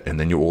vinaigrette. And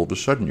then all of a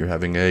sudden you're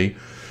having a,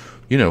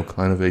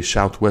 kind of a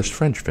Southwest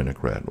French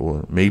vinaigrette.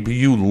 Or maybe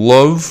you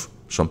love,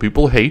 some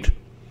people hate,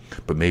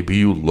 but maybe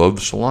you love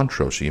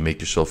cilantro, so you make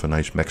yourself a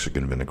nice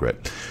Mexican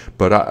vinaigrette.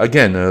 But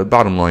again,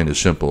 bottom line is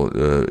simple.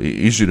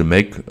 Easy to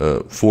make,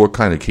 4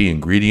 kind of key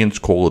ingredients,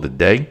 call it a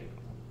day,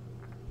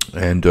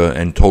 and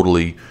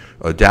totally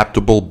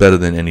adaptable, better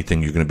than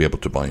anything you're going to be able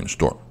to buy in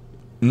store.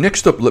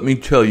 Next up, let me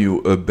tell you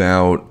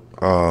about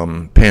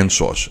pan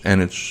sauce,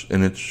 and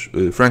it's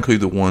frankly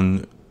the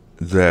one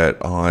that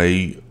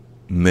I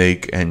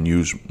make and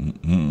use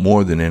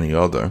more than any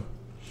other,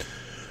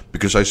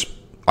 because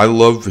I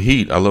love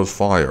heat, I love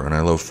fire, and I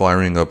love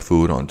firing up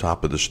food on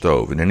top of the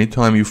stove. And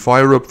anytime you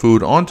fire up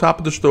food on top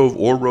of the stove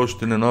or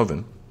roast in an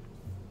oven,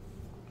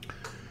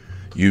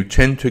 you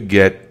tend to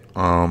get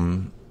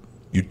the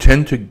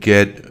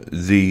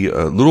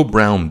little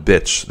brown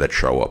bits that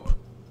show up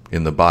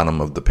in the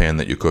bottom of the pan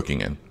that you're cooking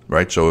in,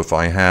 right? So if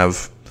I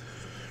have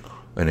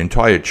an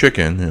entire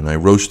chicken and I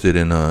roast it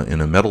in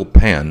a metal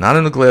pan, not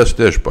in a glass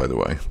dish, by the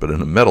way, but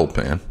in a metal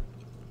pan,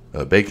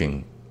 a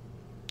baking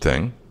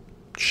thing,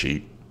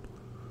 sheet.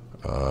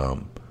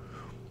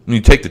 When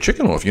you take the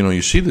chicken off,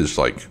 you see this,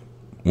 like,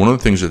 one of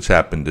the things that's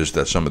happened is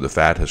that some of the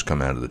fat has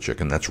come out of the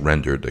chicken. That's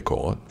rendered, they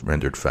call it,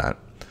 rendered fat.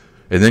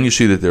 And then you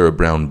see that there are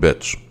brown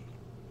bits.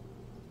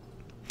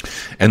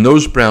 And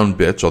those brown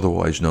bits,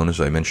 otherwise known, as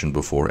I mentioned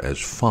before, as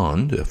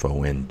fond,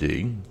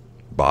 F-O-N-D,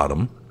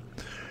 bottom,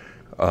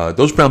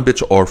 those brown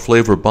bits are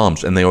flavor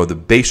bombs, and they are the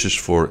basis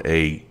for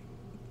a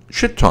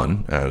shit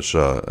ton, as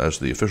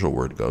the official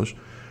word goes,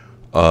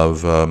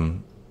 of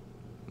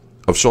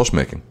sauce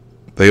making.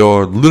 They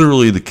are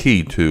literally the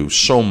key to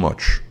so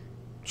much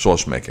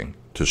sauce making,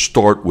 to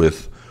start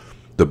with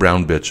the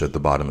brown bits at the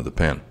bottom of the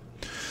pan.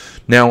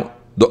 Now,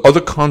 the other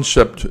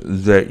concept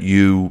that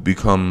you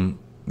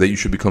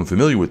should become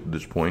familiar with at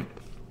this point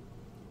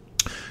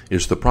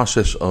is the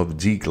process of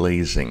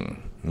deglazing.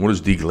 What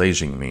does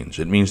deglazing mean?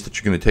 It means that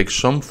you're going to take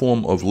some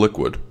form of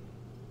liquid,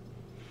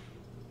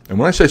 and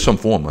when I say some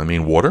form, I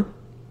mean water,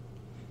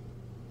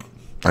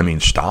 I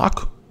mean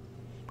stock,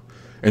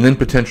 and then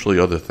potentially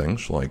other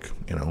things like,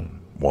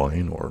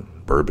 wine or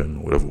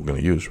bourbon, whatever we're going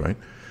to use, right?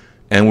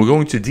 And we're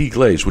going to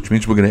deglaze, which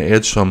means we're going to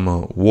add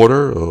some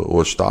water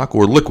or stock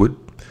or liquid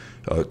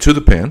to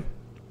the pan,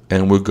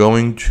 and we're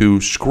going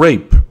to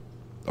scrape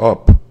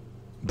up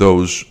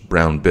those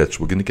brown bits.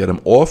 We're going to get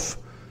them off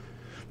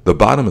the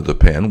bottom of the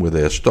pan where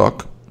they're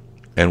stuck,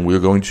 and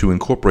we're going to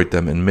incorporate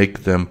them and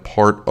make them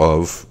part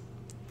of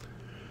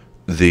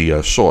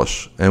the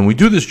sauce. And we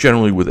do this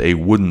generally with a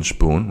wooden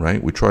spoon,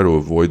 right? We try to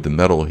avoid the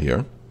metal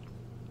here.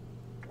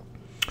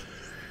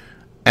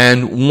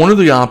 And one of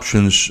the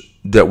options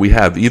that we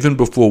have, even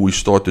before we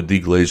start the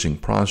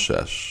deglazing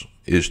process,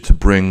 is to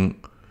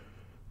bring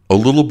a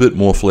little bit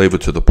more flavor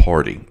to the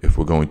party if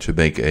we're going to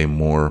make a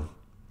more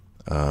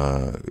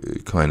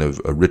kind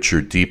of a richer,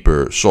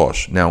 deeper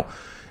sauce. Now,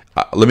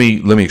 let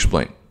me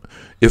explain.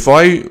 If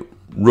I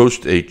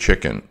roast a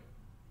chicken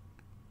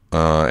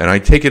and I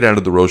take it out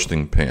of the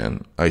roasting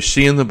pan, I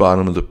see in the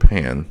bottom of the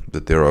pan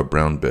that there are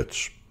brown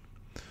bits.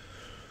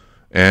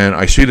 And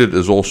I see that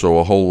there's also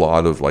a whole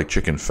lot of like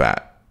chicken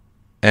fat.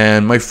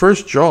 And my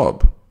first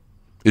job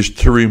is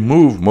to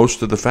remove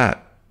most of the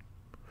fat.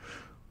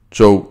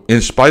 So in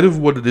spite of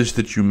what it is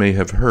that you may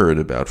have heard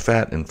about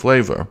fat and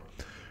flavor,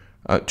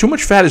 too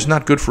much fat is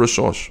not good for a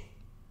sauce.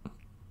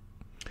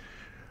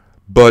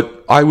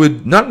 But I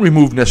would not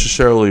remove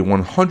necessarily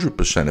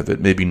 100% of it,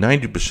 maybe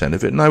 90%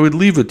 of it, and I would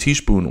leave a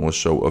teaspoon or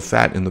so of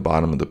fat in the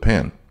bottom of the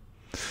pan.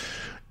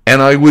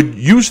 And I would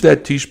use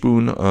that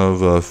teaspoon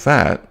of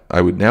fat.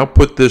 I would now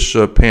put this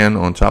pan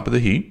on top of the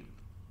heat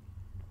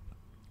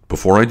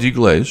before I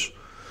deglaze,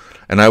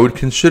 and I would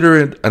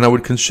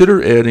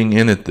consider adding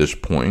in at this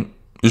point.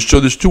 So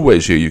there's two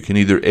ways here. You can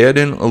either add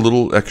in a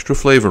little extra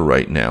flavor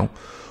right now,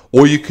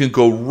 or you can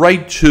go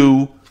right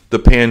to the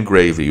pan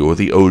gravy or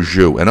the au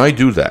jus, and I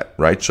do that,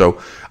 right? So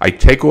I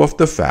take off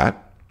the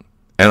fat,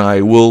 and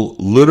I will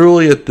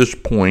literally at this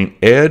point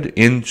add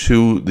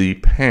into the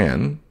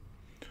pan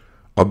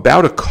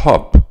about a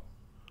cup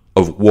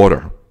of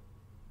water,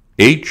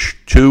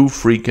 H2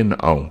 freaking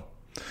O.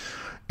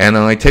 And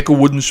I take a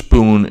wooden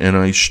spoon and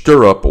I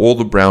stir up all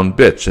the brown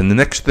bits, and the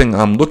next thing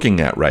I'm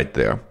looking at right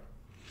there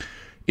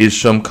is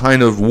some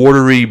kind of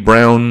watery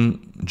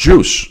brown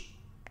juice.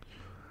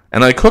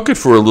 And I cook it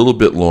for a little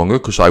bit longer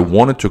because I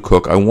want it to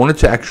cook. I want it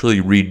to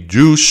actually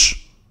reduce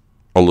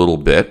a little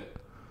bit.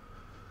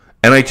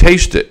 And I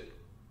taste it.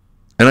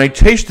 And I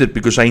taste it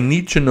because I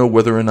need to know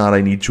whether or not I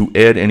need to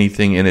add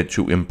anything in it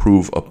to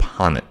improve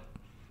upon it.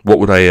 What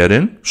would I add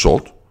in?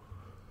 Salt.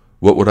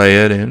 What would I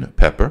add in?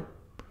 Pepper.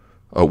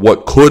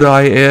 What could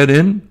I add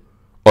in?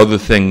 Other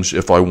things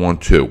if I want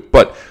to.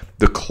 But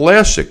the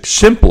classic,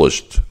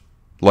 simplest,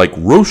 like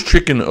roast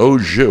chicken au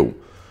jus,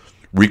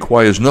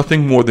 requires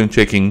nothing more than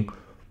taking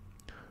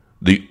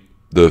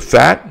the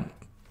fat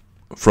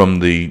from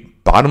the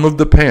bottom of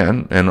the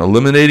pan and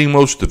eliminating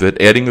most of it,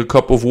 adding a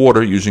cup of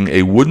water, using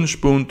a wooden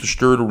spoon to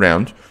stir it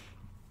around,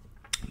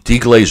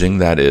 deglazing,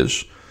 that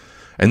is,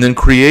 and then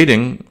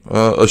creating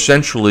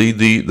essentially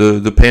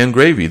the pan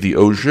gravy, the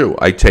au jus.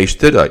 I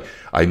taste it.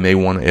 I may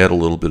want to add a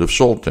little bit of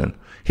salt in.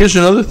 Here's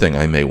another thing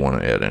I may want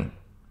to add in.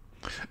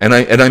 And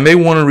I may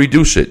want to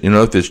reduce it.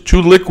 If it's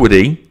too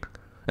liquidy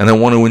and I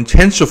want to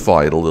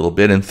intensify it a little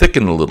bit and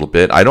thicken a little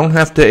bit, I don't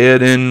have to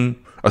add in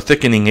a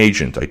thickening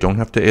agent. I don't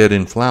have to add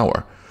in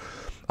flour.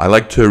 I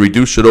like to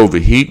reduce it over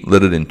heat,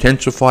 let it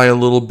intensify a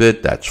little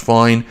bit. That's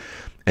fine.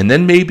 And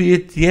then maybe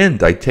at the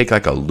end, I take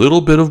like a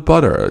little bit of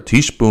butter, a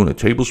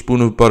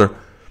tablespoon of butter,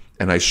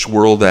 and I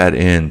swirl that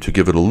in to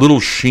give it a little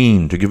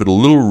sheen, to give it a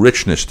little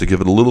richness, to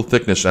give it a little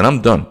thickness, and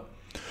I'm done.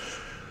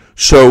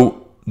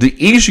 So the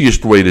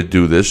easiest way to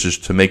do this is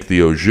to make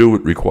the au jus.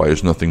 It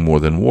requires nothing more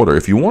than water.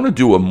 If you want to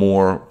do a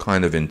more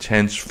kind of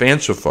intense,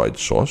 fancified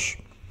sauce,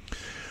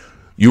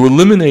 you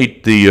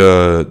eliminate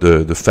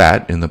the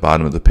fat in the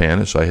bottom of the pan,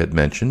 as I had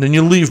mentioned, and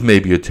you leave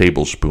maybe a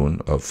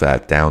tablespoon of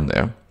fat down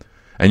there.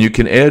 And you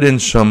can add in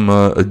some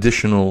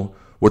additional,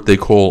 what they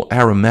call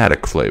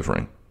aromatic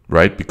flavoring,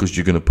 right? Because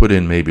you're going to put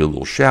in maybe a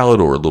little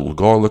shallot or a little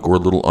garlic or a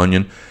little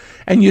onion,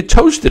 and you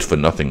toast it for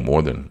nothing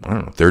more than,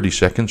 30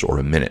 seconds or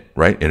a minute,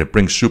 right? And it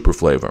brings super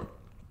flavor.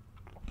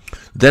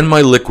 Then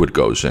my liquid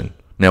goes in.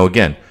 Now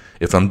again,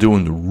 if I'm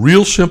doing the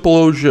real simple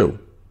au jus,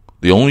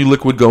 the only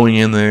liquid going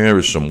in there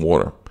is some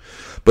water.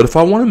 But if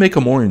I want to make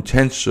a more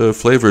intense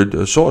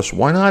flavored sauce,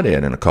 why not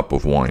add in a cup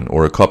of wine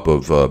or a cup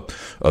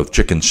of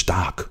chicken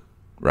stock,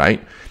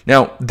 right?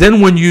 Now,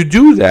 then when you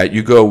do that,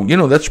 you go,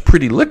 that's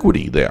pretty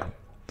liquidy there.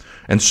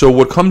 And so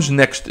what comes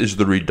next is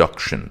the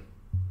reduction,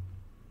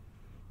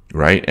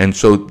 right? And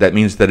so that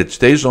means that it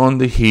stays on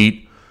the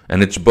heat,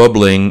 and it's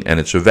bubbling, and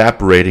it's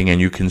evaporating,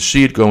 and you can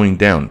see it going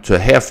down to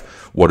half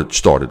what it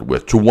started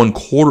with, to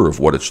 1/4 of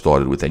what it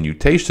started with, and you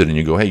taste it, and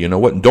you go, hey, you know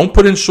what? And don't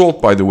put in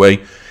salt, by the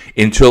way,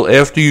 until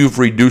after you've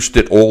reduced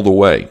it all the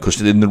way. Because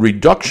in the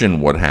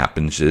reduction, what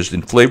happens is,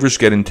 and flavors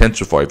get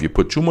intensified. If you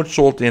put too much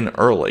salt in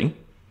early,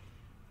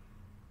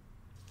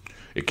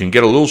 it can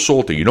get a little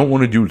salty. You don't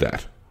want to do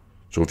that.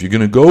 So if you're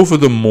going to go for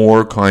the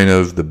more kind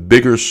of the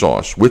bigger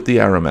sauce with the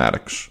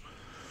aromatics,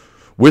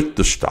 with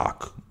the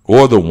stock,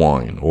 or the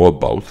wine, or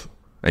both,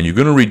 and you're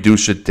going to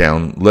reduce it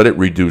down, let it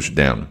reduce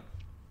down.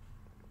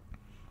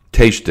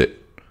 Taste it.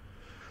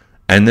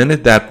 And then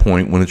at that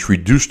point, when it's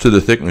reduced to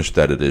the thickness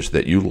that it is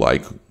that you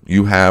like,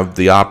 you have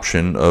the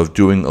option of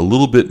doing a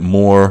little bit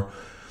more,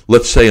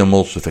 let's say,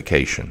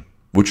 emulsification,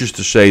 which is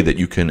to say that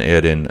you can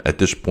add in, at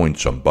this point,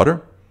 some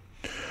butter.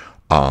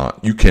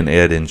 You can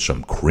add in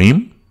some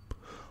cream.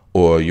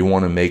 Or you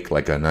want to make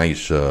like a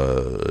nice,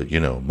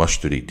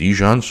 mustardy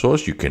Dijon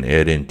sauce, you can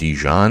add in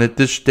Dijon at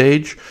this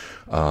stage.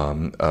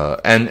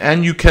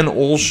 And you can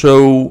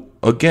also,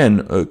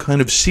 again, kind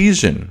of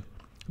season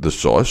the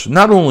sauce,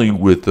 not only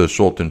with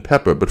salt and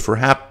pepper,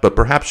 but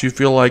perhaps you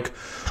feel like,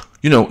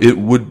 it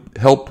would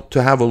help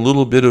to have a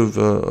little bit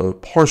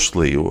of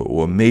parsley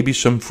or maybe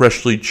some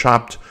freshly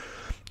chopped,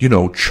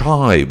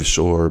 chives,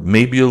 or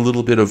maybe a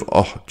little bit of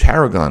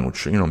tarragon,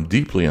 which, I'm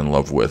deeply in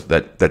love with,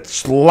 that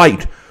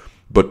slight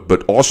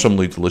but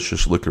awesomely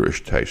delicious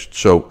licorice taste.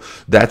 So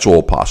that's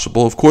all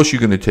possible. Of course, you're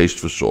going to taste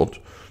for salt.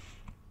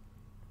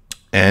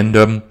 And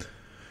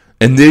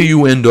there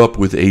you end up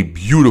with a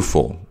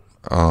beautiful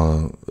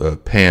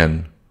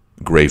pan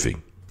gravy.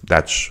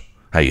 That's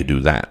how you do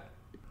that.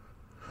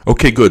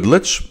 Okay, good.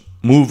 Let's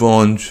move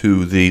on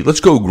to let's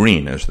go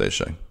green, as they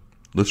say.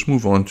 Let's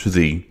move on to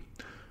the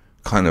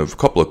kind of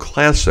couple of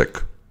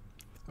classic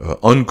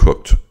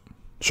uncooked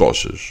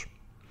sauces.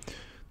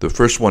 The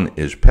first one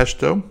is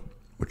pesto,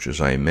 which,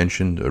 as I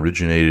mentioned,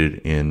 originated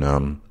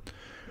in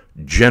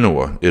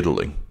Genoa,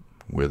 Italy,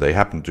 where they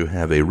happen to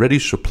have a ready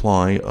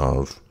supply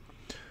of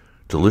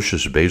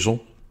delicious basil,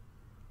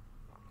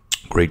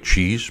 great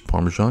cheese,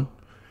 Parmesan,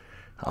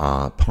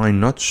 pine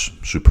nuts,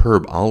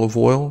 superb olive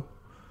oil,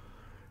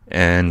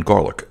 and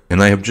garlic.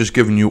 And I have just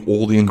given you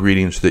all the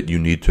ingredients that you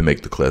need to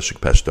make the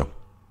classic pesto,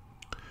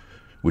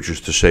 which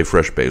is to say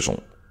fresh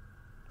basil.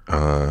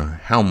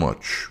 How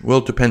much? Well,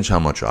 it depends how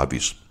much,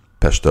 obvious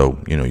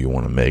pesto, you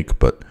want to make,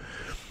 but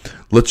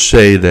let's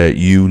say that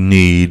you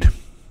need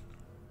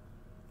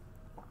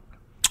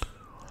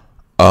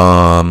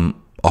a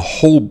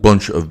whole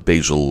bunch of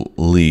basil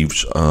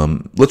leaves.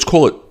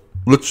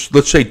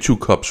 Let's say 2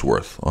 cups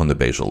worth on the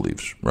basil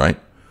leaves, right?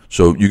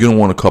 So you're going to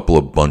want a couple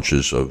of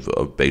bunches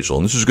of basil,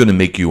 and this is going to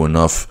make you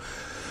enough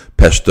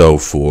pesto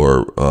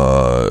for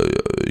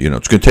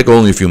it's going to take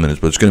only a few minutes,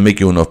 but it's going to make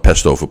you enough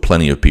pesto for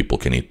plenty of people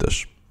can eat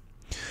this.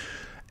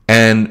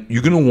 And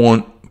you're going to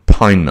want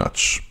pine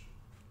nuts.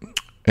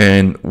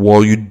 And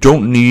while you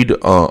don't need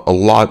a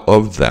lot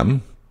of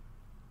them,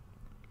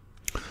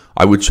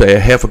 I would say a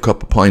half a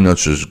cup of pine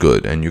nuts is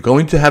good. And you're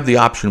going to have the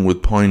option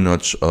with pine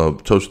nuts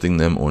of toasting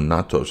them or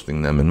not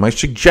toasting them. And my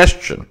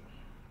suggestion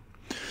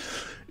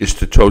is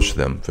to toast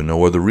them for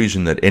no other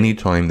reason that any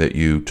time that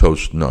you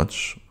toast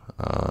nuts,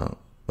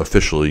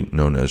 officially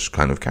known as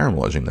kind of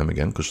caramelizing them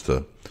again, because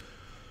the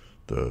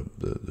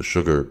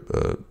sugar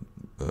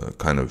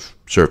kind of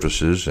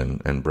surfaces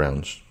and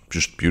browns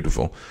just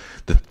beautiful.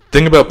 The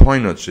thing about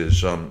pine nuts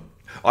is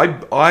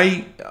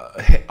I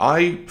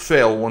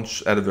fail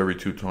once out of every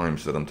 2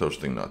 times that I'm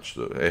toasting nuts.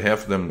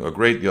 Half of them are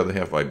great, the other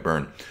half I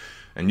burn.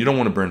 And you don't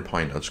want to burn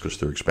pine nuts because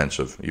they're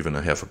expensive. Even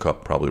a half a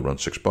cup probably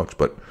runs $6.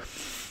 But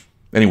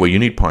anyway, you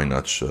need pine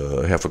nuts,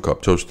 half a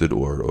cup toasted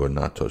or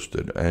not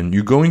toasted. And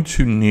you're going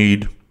to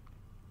need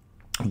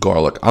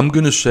garlic. I'm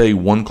going to say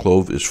 1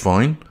 clove is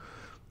fine.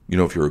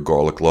 If you're a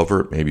garlic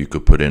lover, maybe you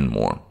could put in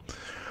more.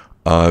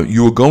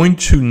 You are going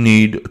to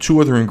need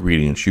 2 other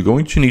ingredients. You're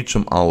going to need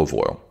some olive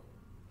oil.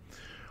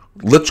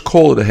 Let's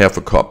call it a half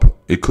a cup.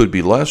 It could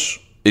be less.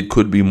 It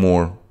could be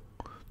more.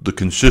 The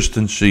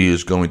consistency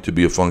is going to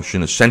be a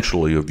function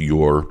essentially of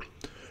your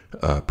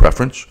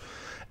preference.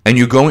 And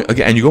you're going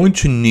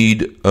to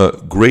need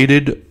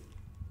grated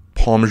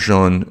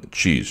Parmesan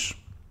cheese.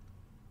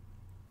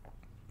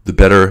 The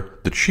better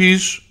the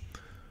cheese,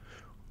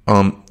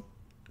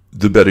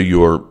 the better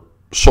your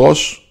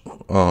sauce.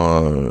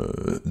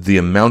 The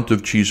amount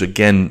of cheese,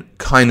 again,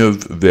 kind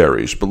of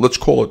varies. But let's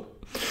call it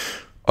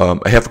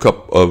a half a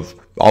cup of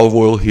olive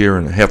oil here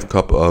and a half a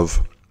cup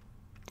of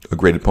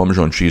grated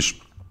Parmesan cheese.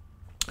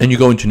 And you're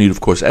going to need,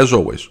 of course, as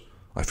always,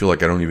 I feel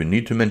like I don't even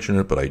need to mention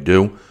it, but I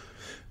do,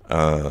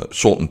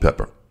 salt and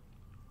pepper.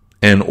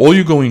 And all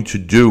you're going to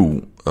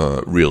do,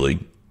 really,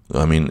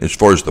 I mean, as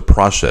far as the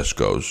process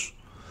goes,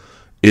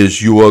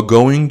 is you are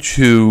going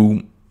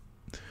to,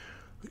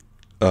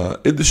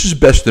 this is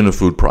best in a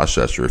food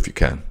processor if you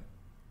can.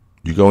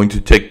 You're going to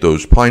take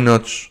those pine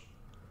nuts,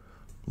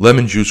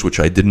 lemon juice, which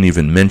I didn't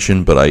even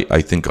mention, but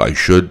I think I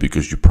should,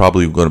 because you're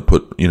probably going to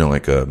put,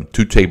 like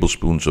 2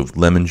 tablespoons of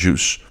lemon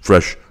juice,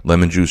 fresh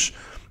lemon juice,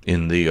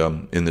 in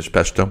this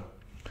pesto.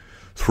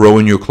 Throw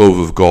in your clove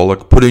of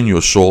garlic, put in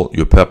your salt,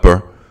 your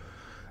pepper,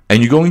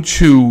 and you're going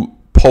to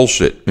pulse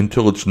it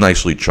until it's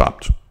nicely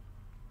chopped.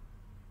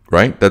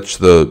 Right? That's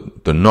the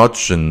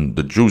nuts and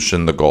the juice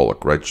and the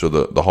garlic, right? So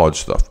the hard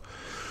stuff.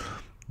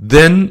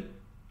 Then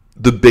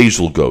the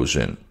basil goes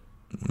in.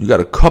 You got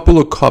a couple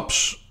of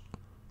cups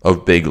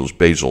of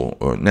basil.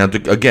 Now,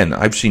 again,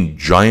 I've seen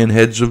giant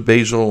heads of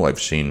basil.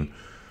 I've seen,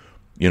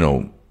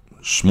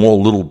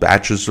 small little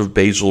batches of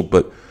basil.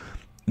 But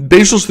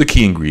basil's the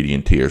key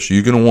ingredient here. So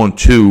you're going to want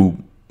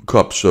 2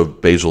 cups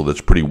of basil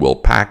that's pretty well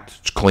packed.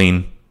 It's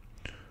clean.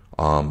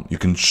 You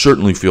can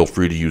certainly feel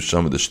free to use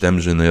some of the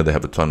stems in there. They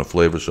have a ton of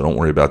flavor, so don't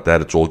worry about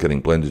that. It's all getting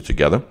blended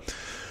together.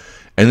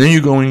 And then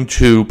you're going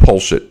to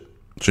pulse it.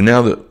 So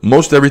now that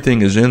most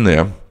everything is in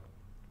there,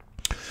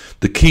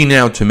 the key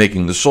now to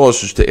making the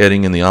sauce is to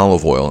adding in the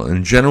olive oil.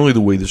 And generally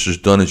the way this is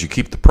done is you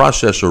keep the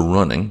processor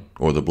running,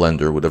 or the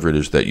blender, whatever it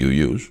is that you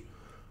use,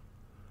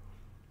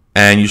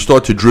 and you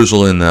start to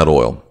drizzle in that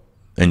oil.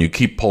 And you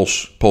keep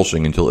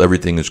pulsing until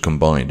everything is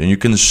combined. And you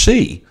can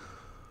see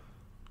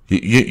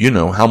you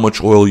know how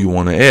much oil you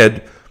want to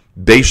add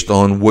based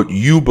on what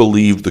you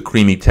believe the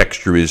creamy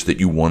texture is that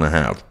you want to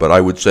have. But I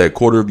would say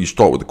you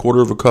start with a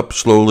quarter of a cup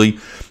slowly.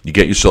 You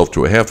get yourself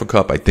to a half a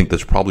cup. I think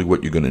that's probably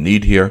what you're going to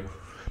need here.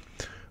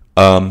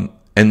 And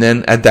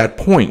then at that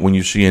point, when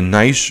you see a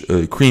nice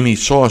creamy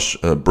sauce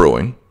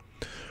brewing,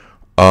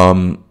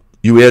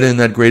 you add in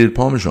that grated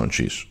Parmesan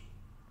cheese.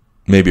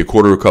 Maybe a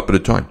quarter of a cup at a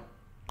time.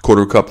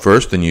 Quarter of a cup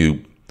first, and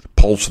you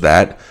pulse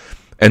that,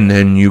 and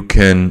then you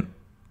can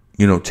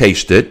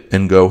taste it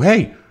and go,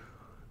 hey,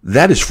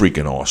 that is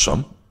freaking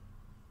awesome.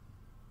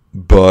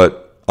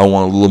 But I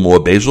want a little more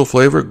basil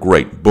flavor.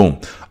 Great. Boom.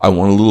 I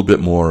want a little bit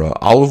more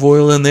olive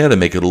oil in there to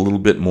make it a little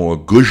bit more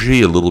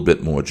gushy, a little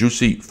bit more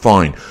juicy.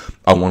 Fine.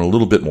 I want a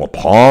little bit more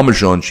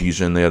Parmesan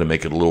cheese in there to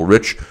make it a little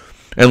rich.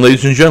 And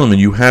ladies and gentlemen,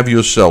 you have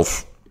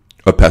yourself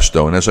a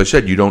pesto. And as I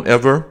said, you don't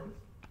ever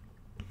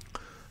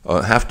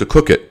have to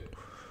cook it.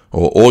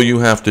 All you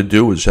have to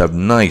do is have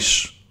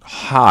nice,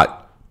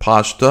 hot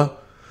pasta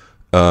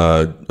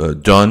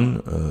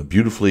done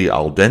beautifully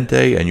al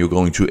dente, and you're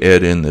going to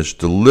add in this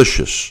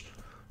delicious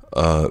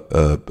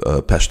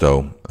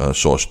pesto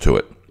sauce to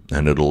it,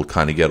 and it'll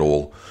kind of get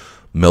all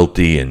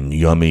melty and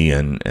yummy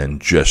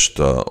and just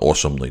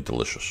awesomely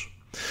delicious.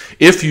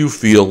 If you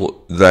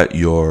feel that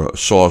your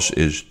sauce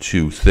is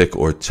too thick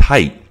or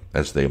tight,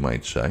 as they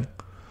might say,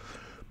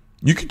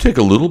 you can take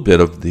a little bit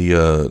of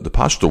the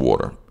pasta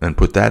water and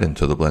put that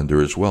into the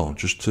blender as well,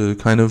 just to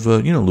kind of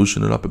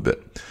loosen it up a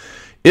bit.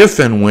 If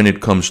and when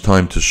it comes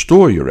time to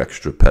store your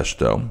extra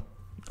pesto,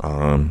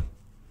 I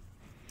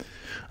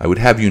would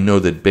have you know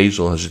that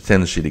basil has a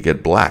tendency to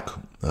get black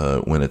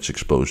when it's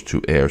exposed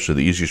to air. So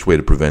the easiest way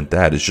to prevent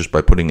that is just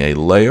by putting a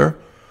layer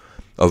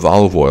of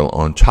olive oil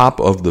on top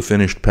of the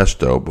finished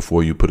pesto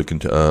before you put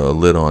a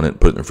lid on it,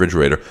 put it in the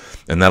refrigerator,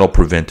 and that'll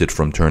prevent it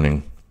from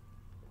turning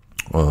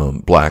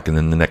black. And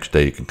then the next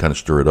day you can kind of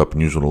stir it up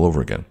and use it all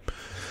over again.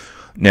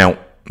 Now,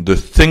 the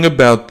thing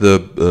about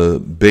the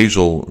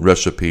basil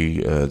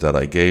recipe that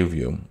I gave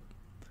you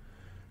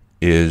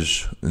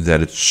is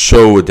that it's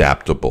so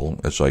adaptable,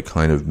 as I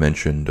kind of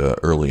mentioned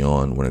early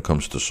on when it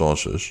comes to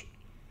sauces,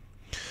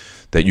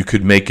 that you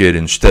could make it,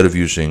 instead of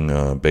using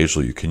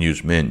basil, you can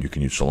use mint, you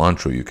can use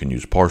cilantro, you can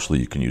use parsley,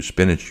 you can use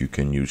spinach, you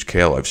can use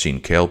kale. I've seen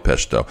kale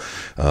pesto.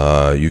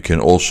 You can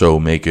also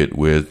make it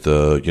with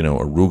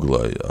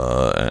arugula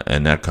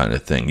and that kind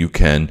of thing. You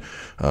can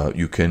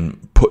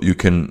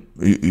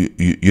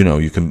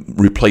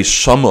replace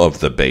some of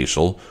the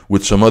basil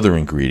with some other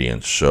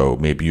ingredients. So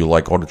maybe you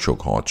like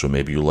artichoke hearts, or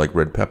maybe you like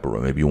red pepper,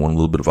 or maybe you want a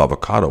little bit of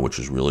avocado, which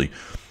is really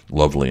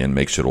lovely and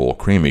makes it all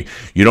creamy.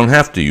 You don't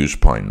have to use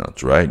pine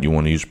nuts, right? You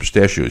want to use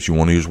pistachios, you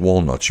want to use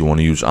walnuts, you want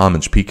to use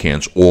almonds,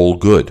 pecans, all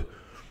good.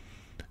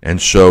 And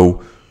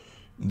so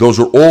those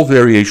are all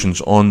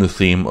variations on the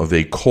theme of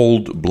a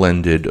cold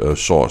blended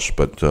sauce.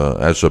 But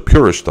as a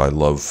purist, I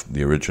love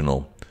the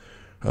original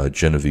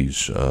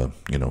Genovese,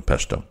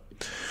 pesto.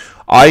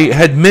 I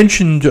had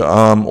mentioned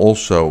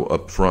also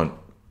up front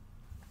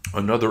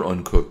another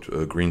uncooked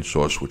green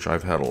sauce, which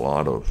I've had a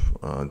lot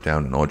of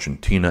down in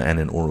Argentina and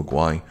in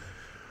Uruguay,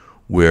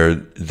 where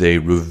they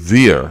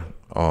revere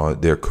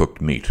their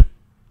cooked meat.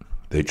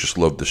 They just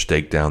love the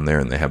steak down there,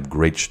 and they have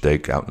great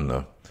steak out in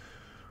the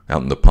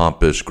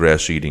Pampas,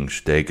 grass-eating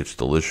steak. It's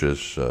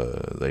delicious.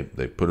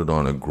 They put it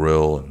on a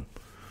grill,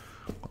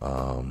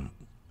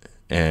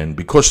 and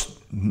because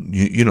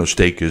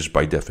steak is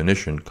by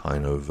definition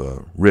kind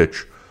of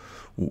rich.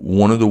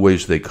 One of the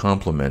ways they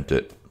complement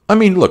it. I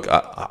mean, look,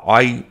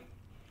 I'm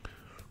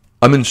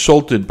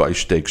insulted by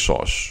steak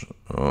sauce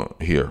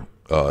here.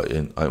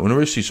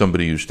 Whenever I see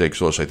somebody use steak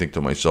sauce, I think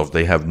to myself,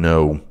 they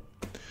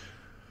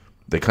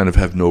kind of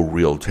have no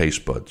real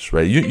taste buds,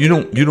 right? You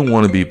don't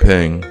want to be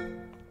paying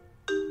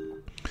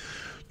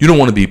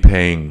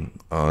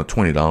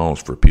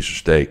 $20 for a piece of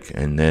steak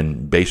and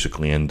then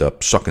basically end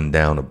up sucking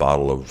down a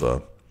bottle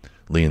of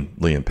Lee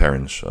and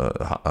Perrin's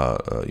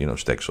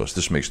steak sauce.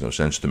 This makes no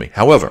sense to me.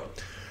 However,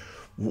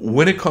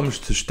 when it comes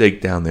to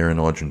steak down there in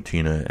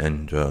Argentina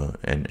and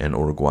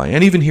Uruguay,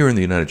 and even here in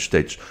the United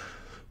States,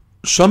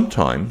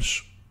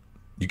 sometimes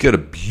you get a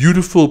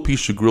beautiful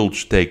piece of grilled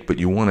steak, but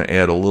you want to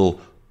add a little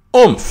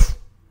oomph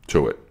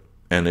to it.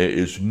 And there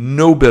is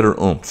no better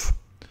oomph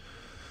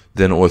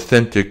than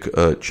authentic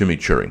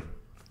chimichurri,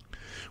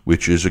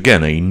 which is,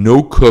 again, a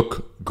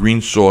no-cook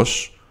green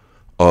sauce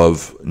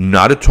of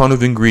not a ton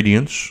of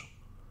ingredients,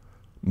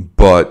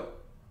 but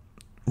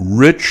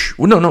rich.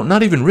 Well, no,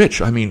 not even rich.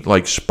 I mean,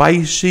 like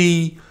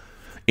spicy,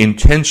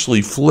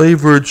 intensely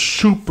flavored,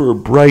 super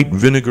bright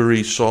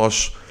vinegary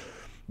sauce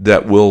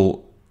that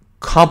will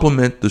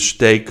complement the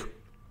steak.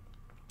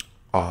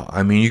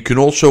 I mean, you can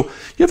also,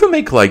 you ever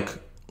make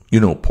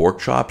pork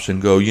chops and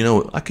go,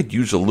 I could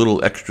use a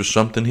little extra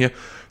something here.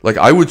 Like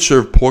I would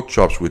serve pork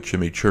chops with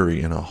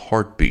chimichurri in a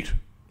heartbeat.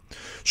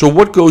 So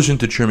what goes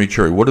into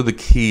chimichurri? What are the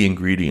key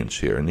ingredients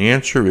here? And the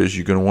answer is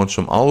you're going to want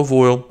some olive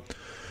oil,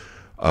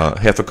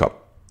 half a cup.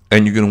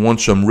 And you're going to want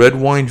some red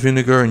wine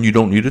vinegar, and you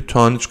don't need a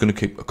ton. It's going to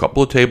take a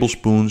couple of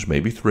tablespoons,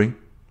 maybe 3.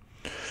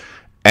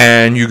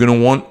 And you're going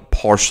to want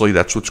parsley.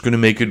 That's what's going to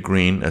make it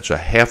green. That's a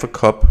half a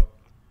cup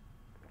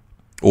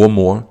or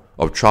more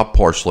of chopped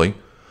parsley.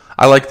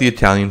 I like the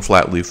Italian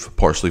flat leaf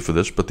parsley for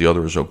this, but the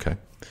other is okay.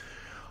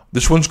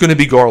 This one's going to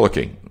be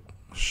garlicky.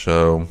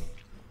 So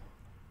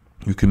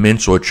you can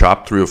mince or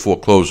chop 3 or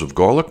 4 cloves of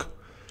garlic.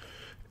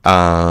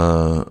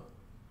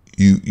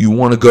 You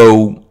want to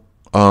go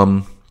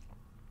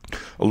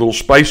a little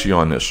spicy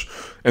on this.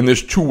 And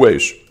there's 2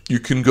 ways. You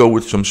can go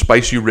with some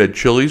spicy red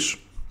chilies,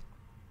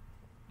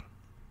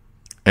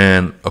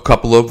 and a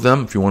couple of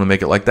them if you want to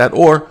make it like that.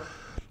 Or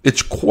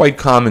it's quite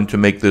common to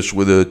make this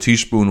with a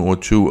teaspoon or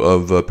 2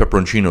 of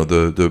peperoncino,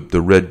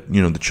 the red,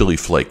 the chili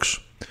flakes.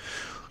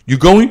 You're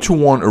going to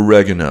want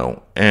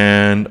oregano,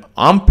 and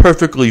I'm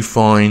perfectly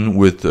fine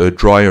with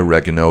dry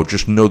oregano.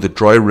 Just know that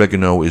dry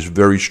oregano is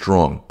very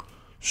strong.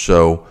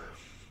 So,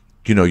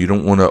 you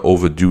don't want to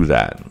overdo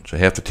that. So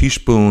half a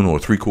teaspoon or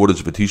 3/4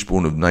 of a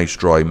teaspoon of nice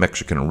dry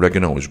Mexican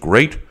oregano is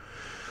great.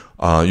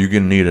 You're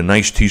going to need a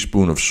nice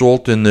teaspoon of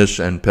salt in this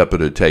and pepper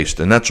to taste,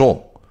 and that's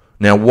all.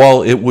 Now,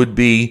 while it would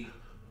be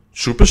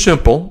super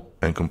simple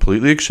and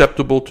completely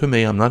acceptable to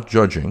me, I'm not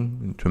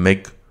judging, to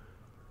make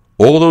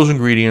all of those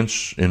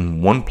ingredients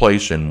in one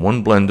place, in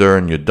one blender,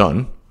 and you're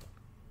done.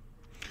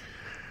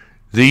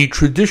 The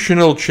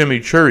traditional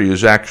chimichurri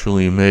is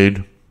actually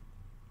made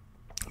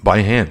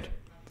by hand.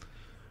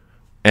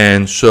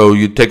 And so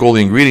you take all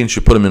the ingredients,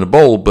 you put them in a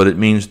bowl, but it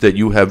means that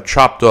you have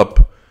chopped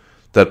up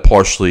that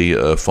parsley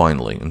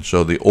finely. And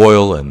so the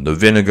oil and the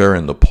vinegar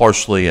and the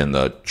parsley and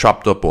the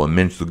chopped up or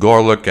minced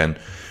garlic, and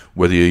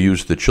whether you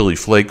use the chili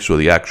flakes or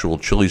the actual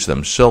chilies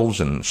themselves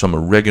and some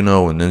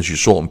oregano and then your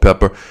salt and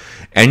pepper.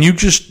 And you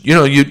just,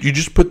 you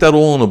just put that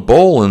all in a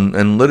bowl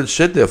and let it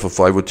sit there for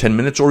 5 or 10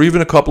 minutes or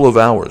even a couple of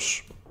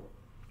hours.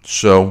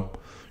 So,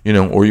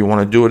 or you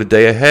want to do it a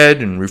day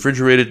ahead and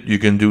refrigerate it, you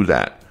can do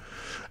that.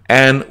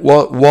 And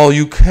while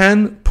you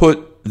can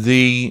put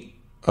the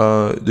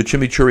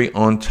chimichurri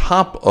on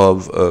top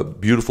of a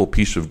beautiful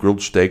piece of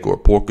grilled steak or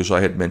pork, as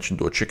I had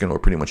mentioned, or chicken, or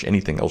pretty much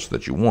anything else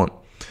that you want,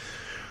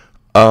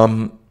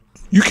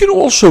 you can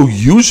also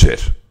use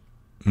it.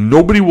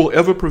 Nobody will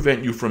ever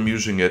prevent you from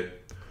using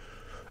it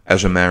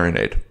as a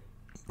marinade,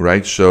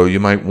 right? So you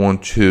might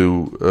want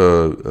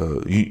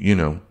to,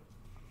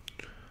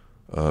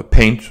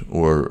 paint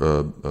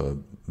or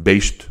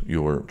baste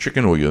your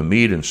chicken or your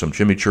meat in some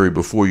chimichurri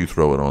before you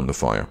throw it on the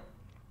fire.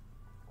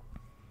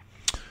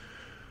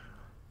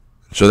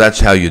 So that's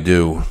how you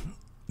do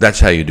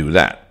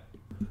that.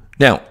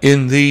 Now,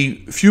 in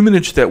the few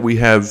minutes that we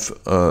have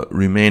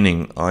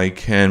remaining, I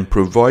can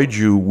provide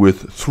you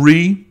with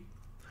 3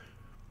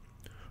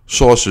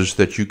 sauces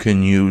that you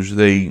can use.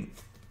 They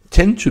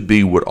tend to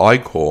be what I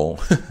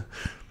call,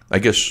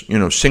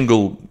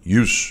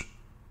 single-use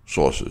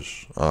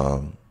sauces.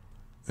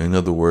 In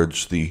other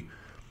words, the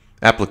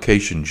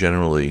application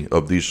generally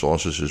of these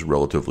sauces is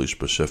relatively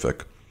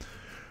specific.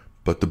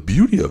 But the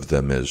beauty of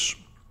them is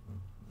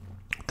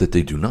that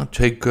they do not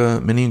take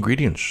many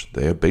ingredients.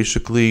 They are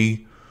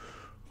basically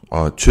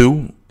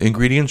 2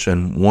 ingredients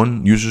and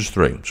one uses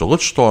 3. So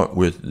let's start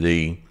with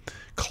the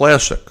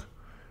classic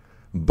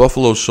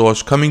buffalo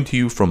sauce coming to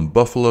you from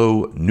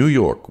Buffalo, New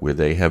York, where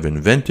they have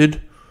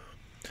invented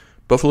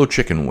buffalo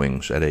chicken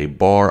wings at a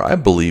bar, I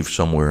believe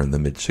somewhere in the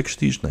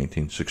mid-60s,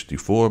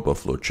 1964.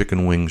 Buffalo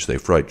chicken wings, they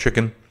fried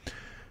chicken,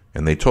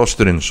 and they tossed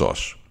it in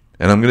sauce.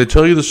 And I'm going to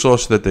tell you the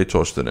sauce that they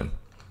tossed it in.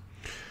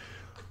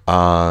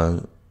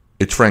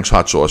 It's Frank's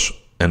hot sauce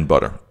and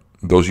butter.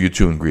 Those are your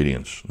 2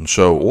 ingredients. And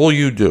so all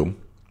you do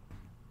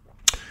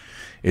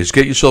is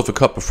get yourself a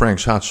cup of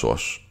Frank's hot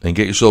sauce and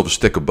get yourself a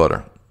stick of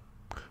butter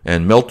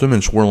and melt them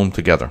and swirl them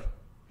together.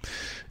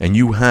 And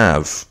you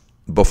have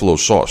buffalo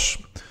sauce.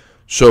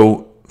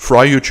 So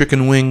fry your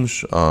chicken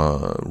wings,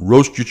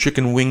 roast your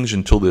chicken wings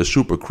until they're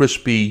super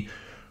crispy,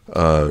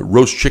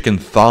 roast chicken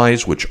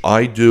thighs, which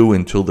I do,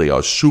 until they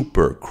are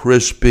super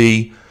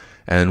crispy.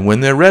 And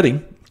when they're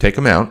ready, take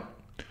them out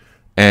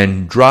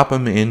and drop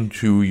them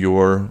into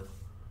your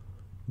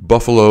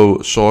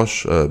buffalo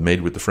sauce made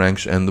with the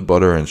Franks and the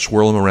butter, and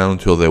swirl them around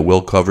until they're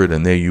well covered,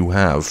 and there you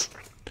have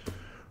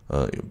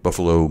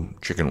buffalo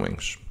chicken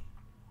wings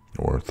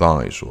or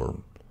thighs. Or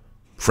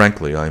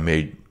frankly, I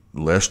made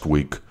last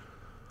week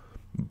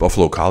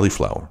buffalo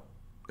cauliflower,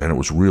 and it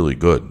was really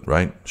good,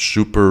 right?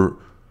 Super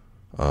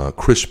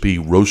crispy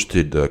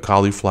roasted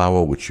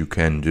cauliflower, which you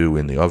can do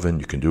in the oven,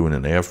 you can do in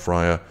an air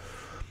fryer.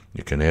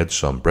 You can add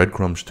some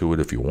breadcrumbs to it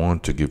if you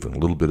want to give it a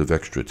little bit of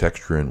extra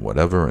texture and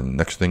whatever, and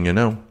next thing you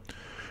know,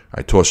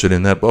 I toss it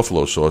in that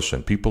buffalo sauce,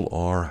 and people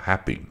are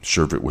happy.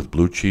 Serve it with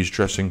blue cheese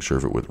dressing,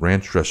 serve it with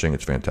ranch dressing.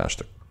 It's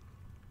fantastic.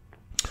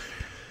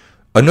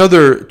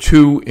 Another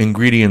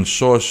 2-ingredient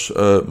sauce,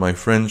 my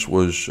friends,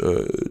 was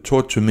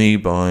taught to me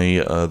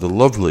by the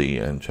lovely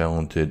and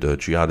talented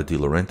Giada De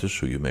Laurentiis,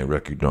 who you may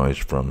recognize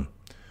from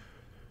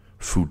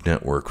Food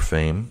Network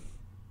fame.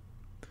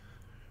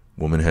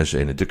 Woman has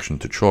an addiction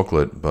to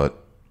chocolate,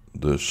 but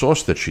the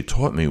sauce that she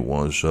taught me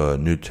was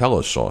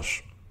Nutella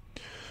sauce.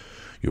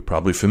 You're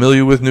probably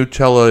familiar with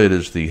Nutella. It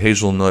is the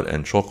hazelnut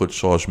and chocolate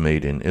sauce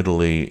made in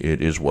Italy.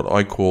 It is what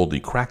I call the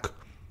crack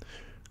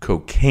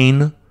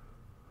cocaine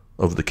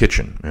of the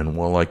kitchen. And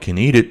while I can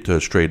eat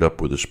it straight up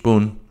with a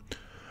spoon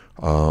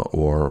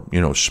or,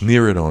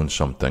 smear it on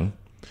something,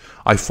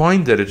 I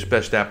find that its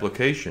best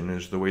application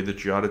is the way that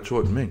Giada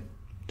taught me,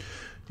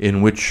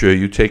 in which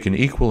you take an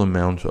equal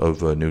amount of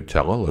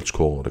Nutella, let's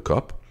call it a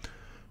cup,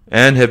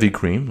 and heavy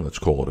cream, let's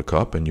call it a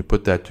cup, and you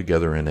put that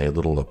together in a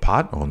little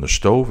pot on the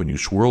stove, and you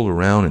swirl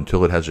around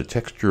until it has a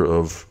texture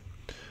of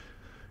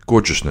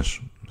gorgeousness,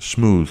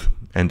 smooth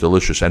and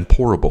delicious and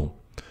pourable.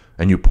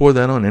 And you pour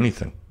that on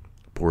anything.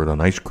 Pour it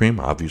on ice cream,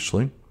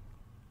 obviously.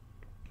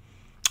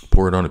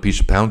 Pour it on a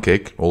piece of pound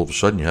cake. All of a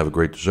sudden, you have a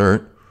great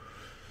dessert.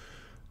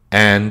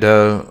 And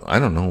I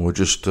don't know, we'll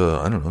just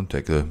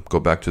go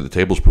back to the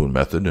tablespoon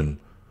method and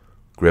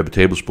grab a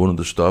tablespoon of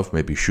the stuff,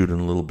 maybe shoot in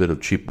a little bit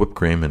of cheap whipped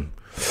cream, and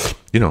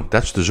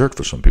that's dessert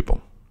for some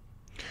people.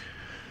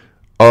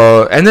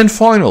 And then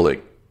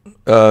finally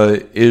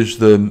is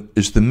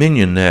the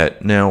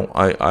mignonette. Now,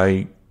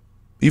 I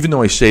even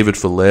though I save it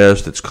for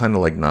last, it's kind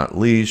of like not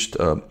least.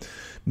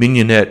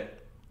 Mignonette.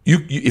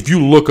 If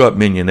you look up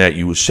mignonette,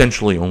 you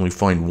essentially only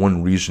find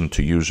one reason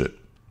to use it,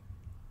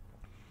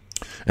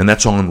 and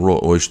that's on raw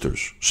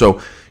oysters.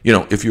 So,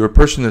 if you're a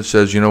person that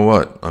says, you know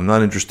what, I'm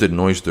not interested in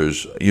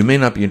oysters, you may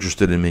not be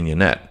interested in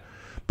mignonette.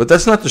 But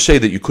that's not to say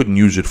that you couldn't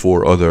use it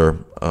for other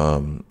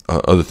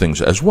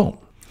things as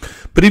well.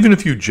 But even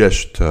if you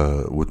just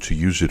were to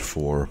use it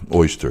for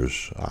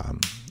oysters,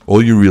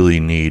 all you really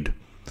need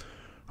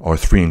are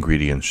 3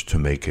 ingredients to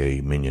make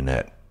a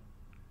mignonette.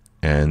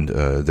 And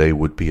they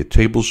would be a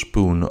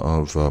tablespoon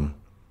of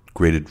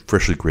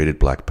freshly grated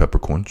black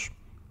peppercorns,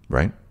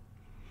 right?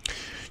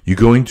 You're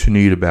going to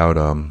need about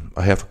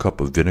a half a cup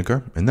of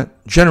vinegar, and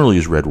that generally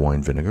is red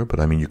wine vinegar, but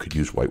you could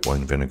use white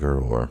wine vinegar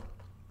or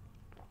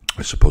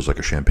I suppose like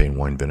a champagne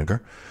wine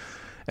vinegar.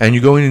 And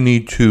you're going to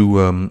need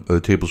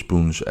 2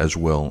 tablespoons as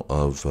well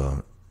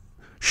of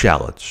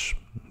shallots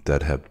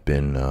that have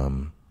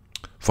been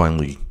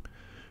finely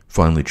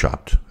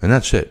chopped. And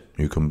that's it.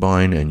 You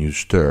combine and you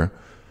stir.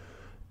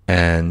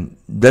 And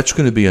that's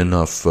going to be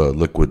enough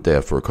liquid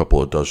there for a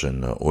couple of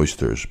dozen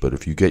oysters. But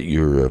if you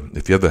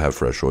ever have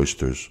fresh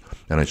oysters,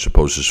 and I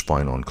suppose it's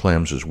fine on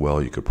clams as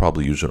well, you could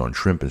probably use it on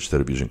shrimp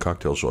instead of using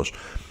cocktail sauce.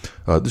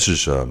 This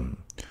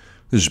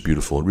is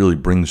beautiful. It really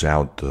brings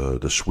out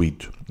the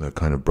sweet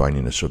kind of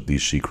brininess of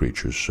these sea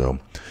creatures. So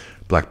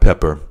black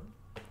pepper,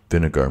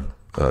 vinegar,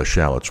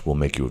 shallots will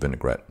make you a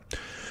vinaigrette.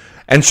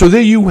 And so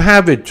there you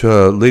have it,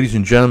 ladies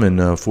and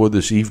gentlemen, for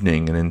this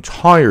evening, an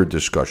entire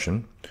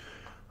discussion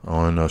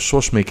on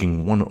Sauce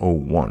Making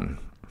 101,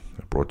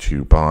 brought to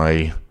you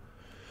by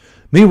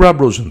me,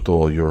 Rob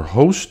Rosenthal, your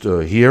host,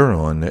 here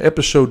on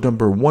episode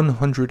number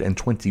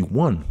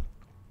 121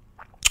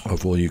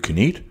 of All You Can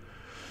Eat.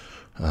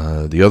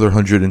 The other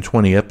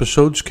 120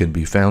 episodes can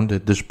be found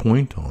at this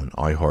point on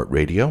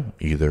iHeartRadio,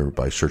 either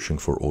by searching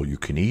for All You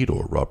Can Eat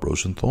or Rob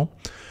Rosenthal.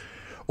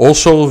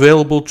 Also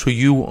available to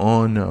you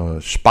on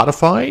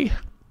Spotify,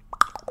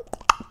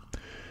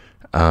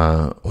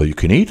 All You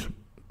Can Eat,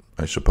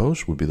 I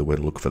suppose, would be the way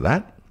to look for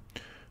that.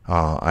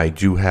 I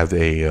do have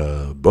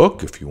a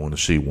book, if you want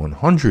to see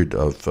 100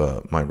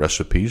 of my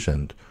recipes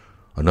and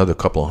another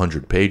couple of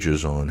 100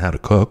 pages on how to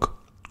cook,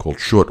 called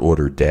Short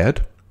Order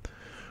Dad,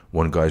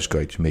 One Guy's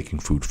Guide to Making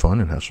Food Fun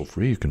and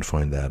Hassle-Free. You can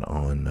find that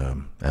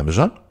on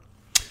Amazon.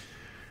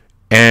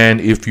 And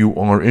if you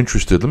are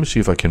interested, let me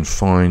see if I can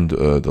find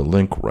the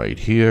link right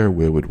here.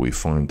 Where would we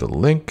find the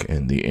link?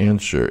 And the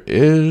answer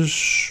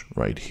is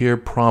right here,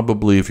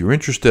 probably. If you're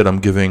interested, I'm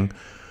giving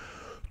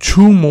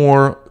 2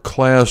 more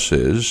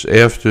classes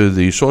after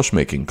the sauce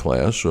making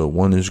class.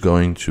 One is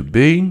going to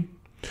be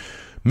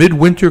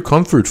Midwinter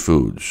Comfort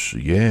Foods.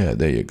 Yeah,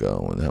 there you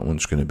go. And that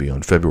one's going to be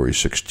on February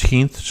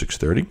 16th,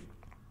 6:30.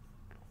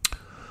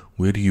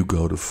 Where do you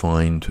go to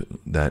find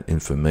that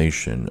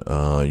information?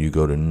 You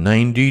go to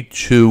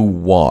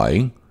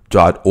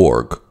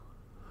 92y.org.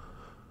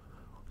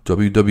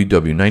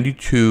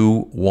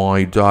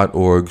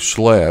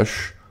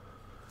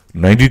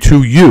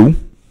 www.92y.org/92u,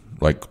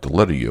 like the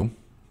letter U,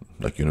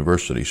 like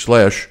university,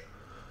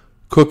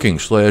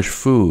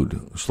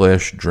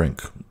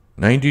 /cooking/food/drink.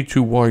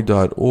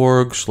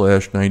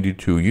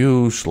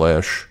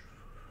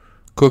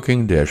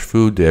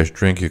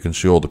 92y.org/92u/cooking-food-drink. You can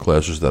see all the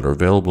classes that are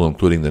available,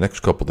 including the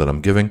next couple that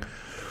I'm giving.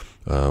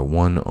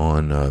 One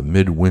on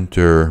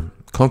Midwinter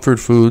Comfort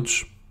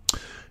Foods,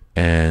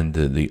 and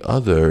the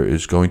other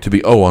is going to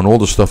be, on all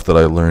the stuff that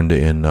I learned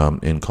in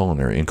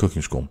culinary, in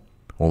cooking school,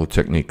 all the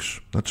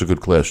techniques. That's a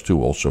good class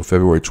too, also,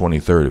 February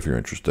 23rd, if you're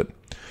interested.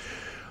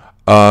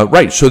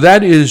 Right, so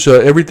that is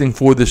everything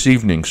for this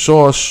evening.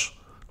 Sauce,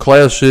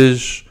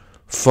 classes,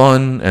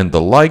 fun, and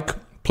the like.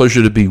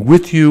 Pleasure to be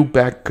with you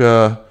back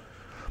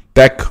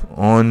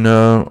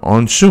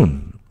on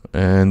soon.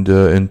 And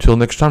until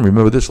next time,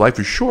 remember this, life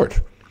is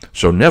short,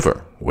 so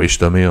never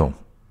waste a meal.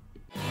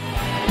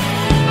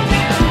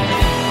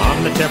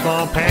 I'm the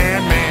Teflon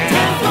Pan Man.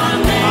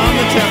 I'm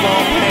the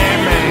Teflon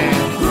Pan Man.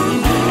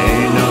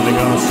 Ain't nothing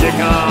gonna stick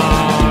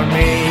on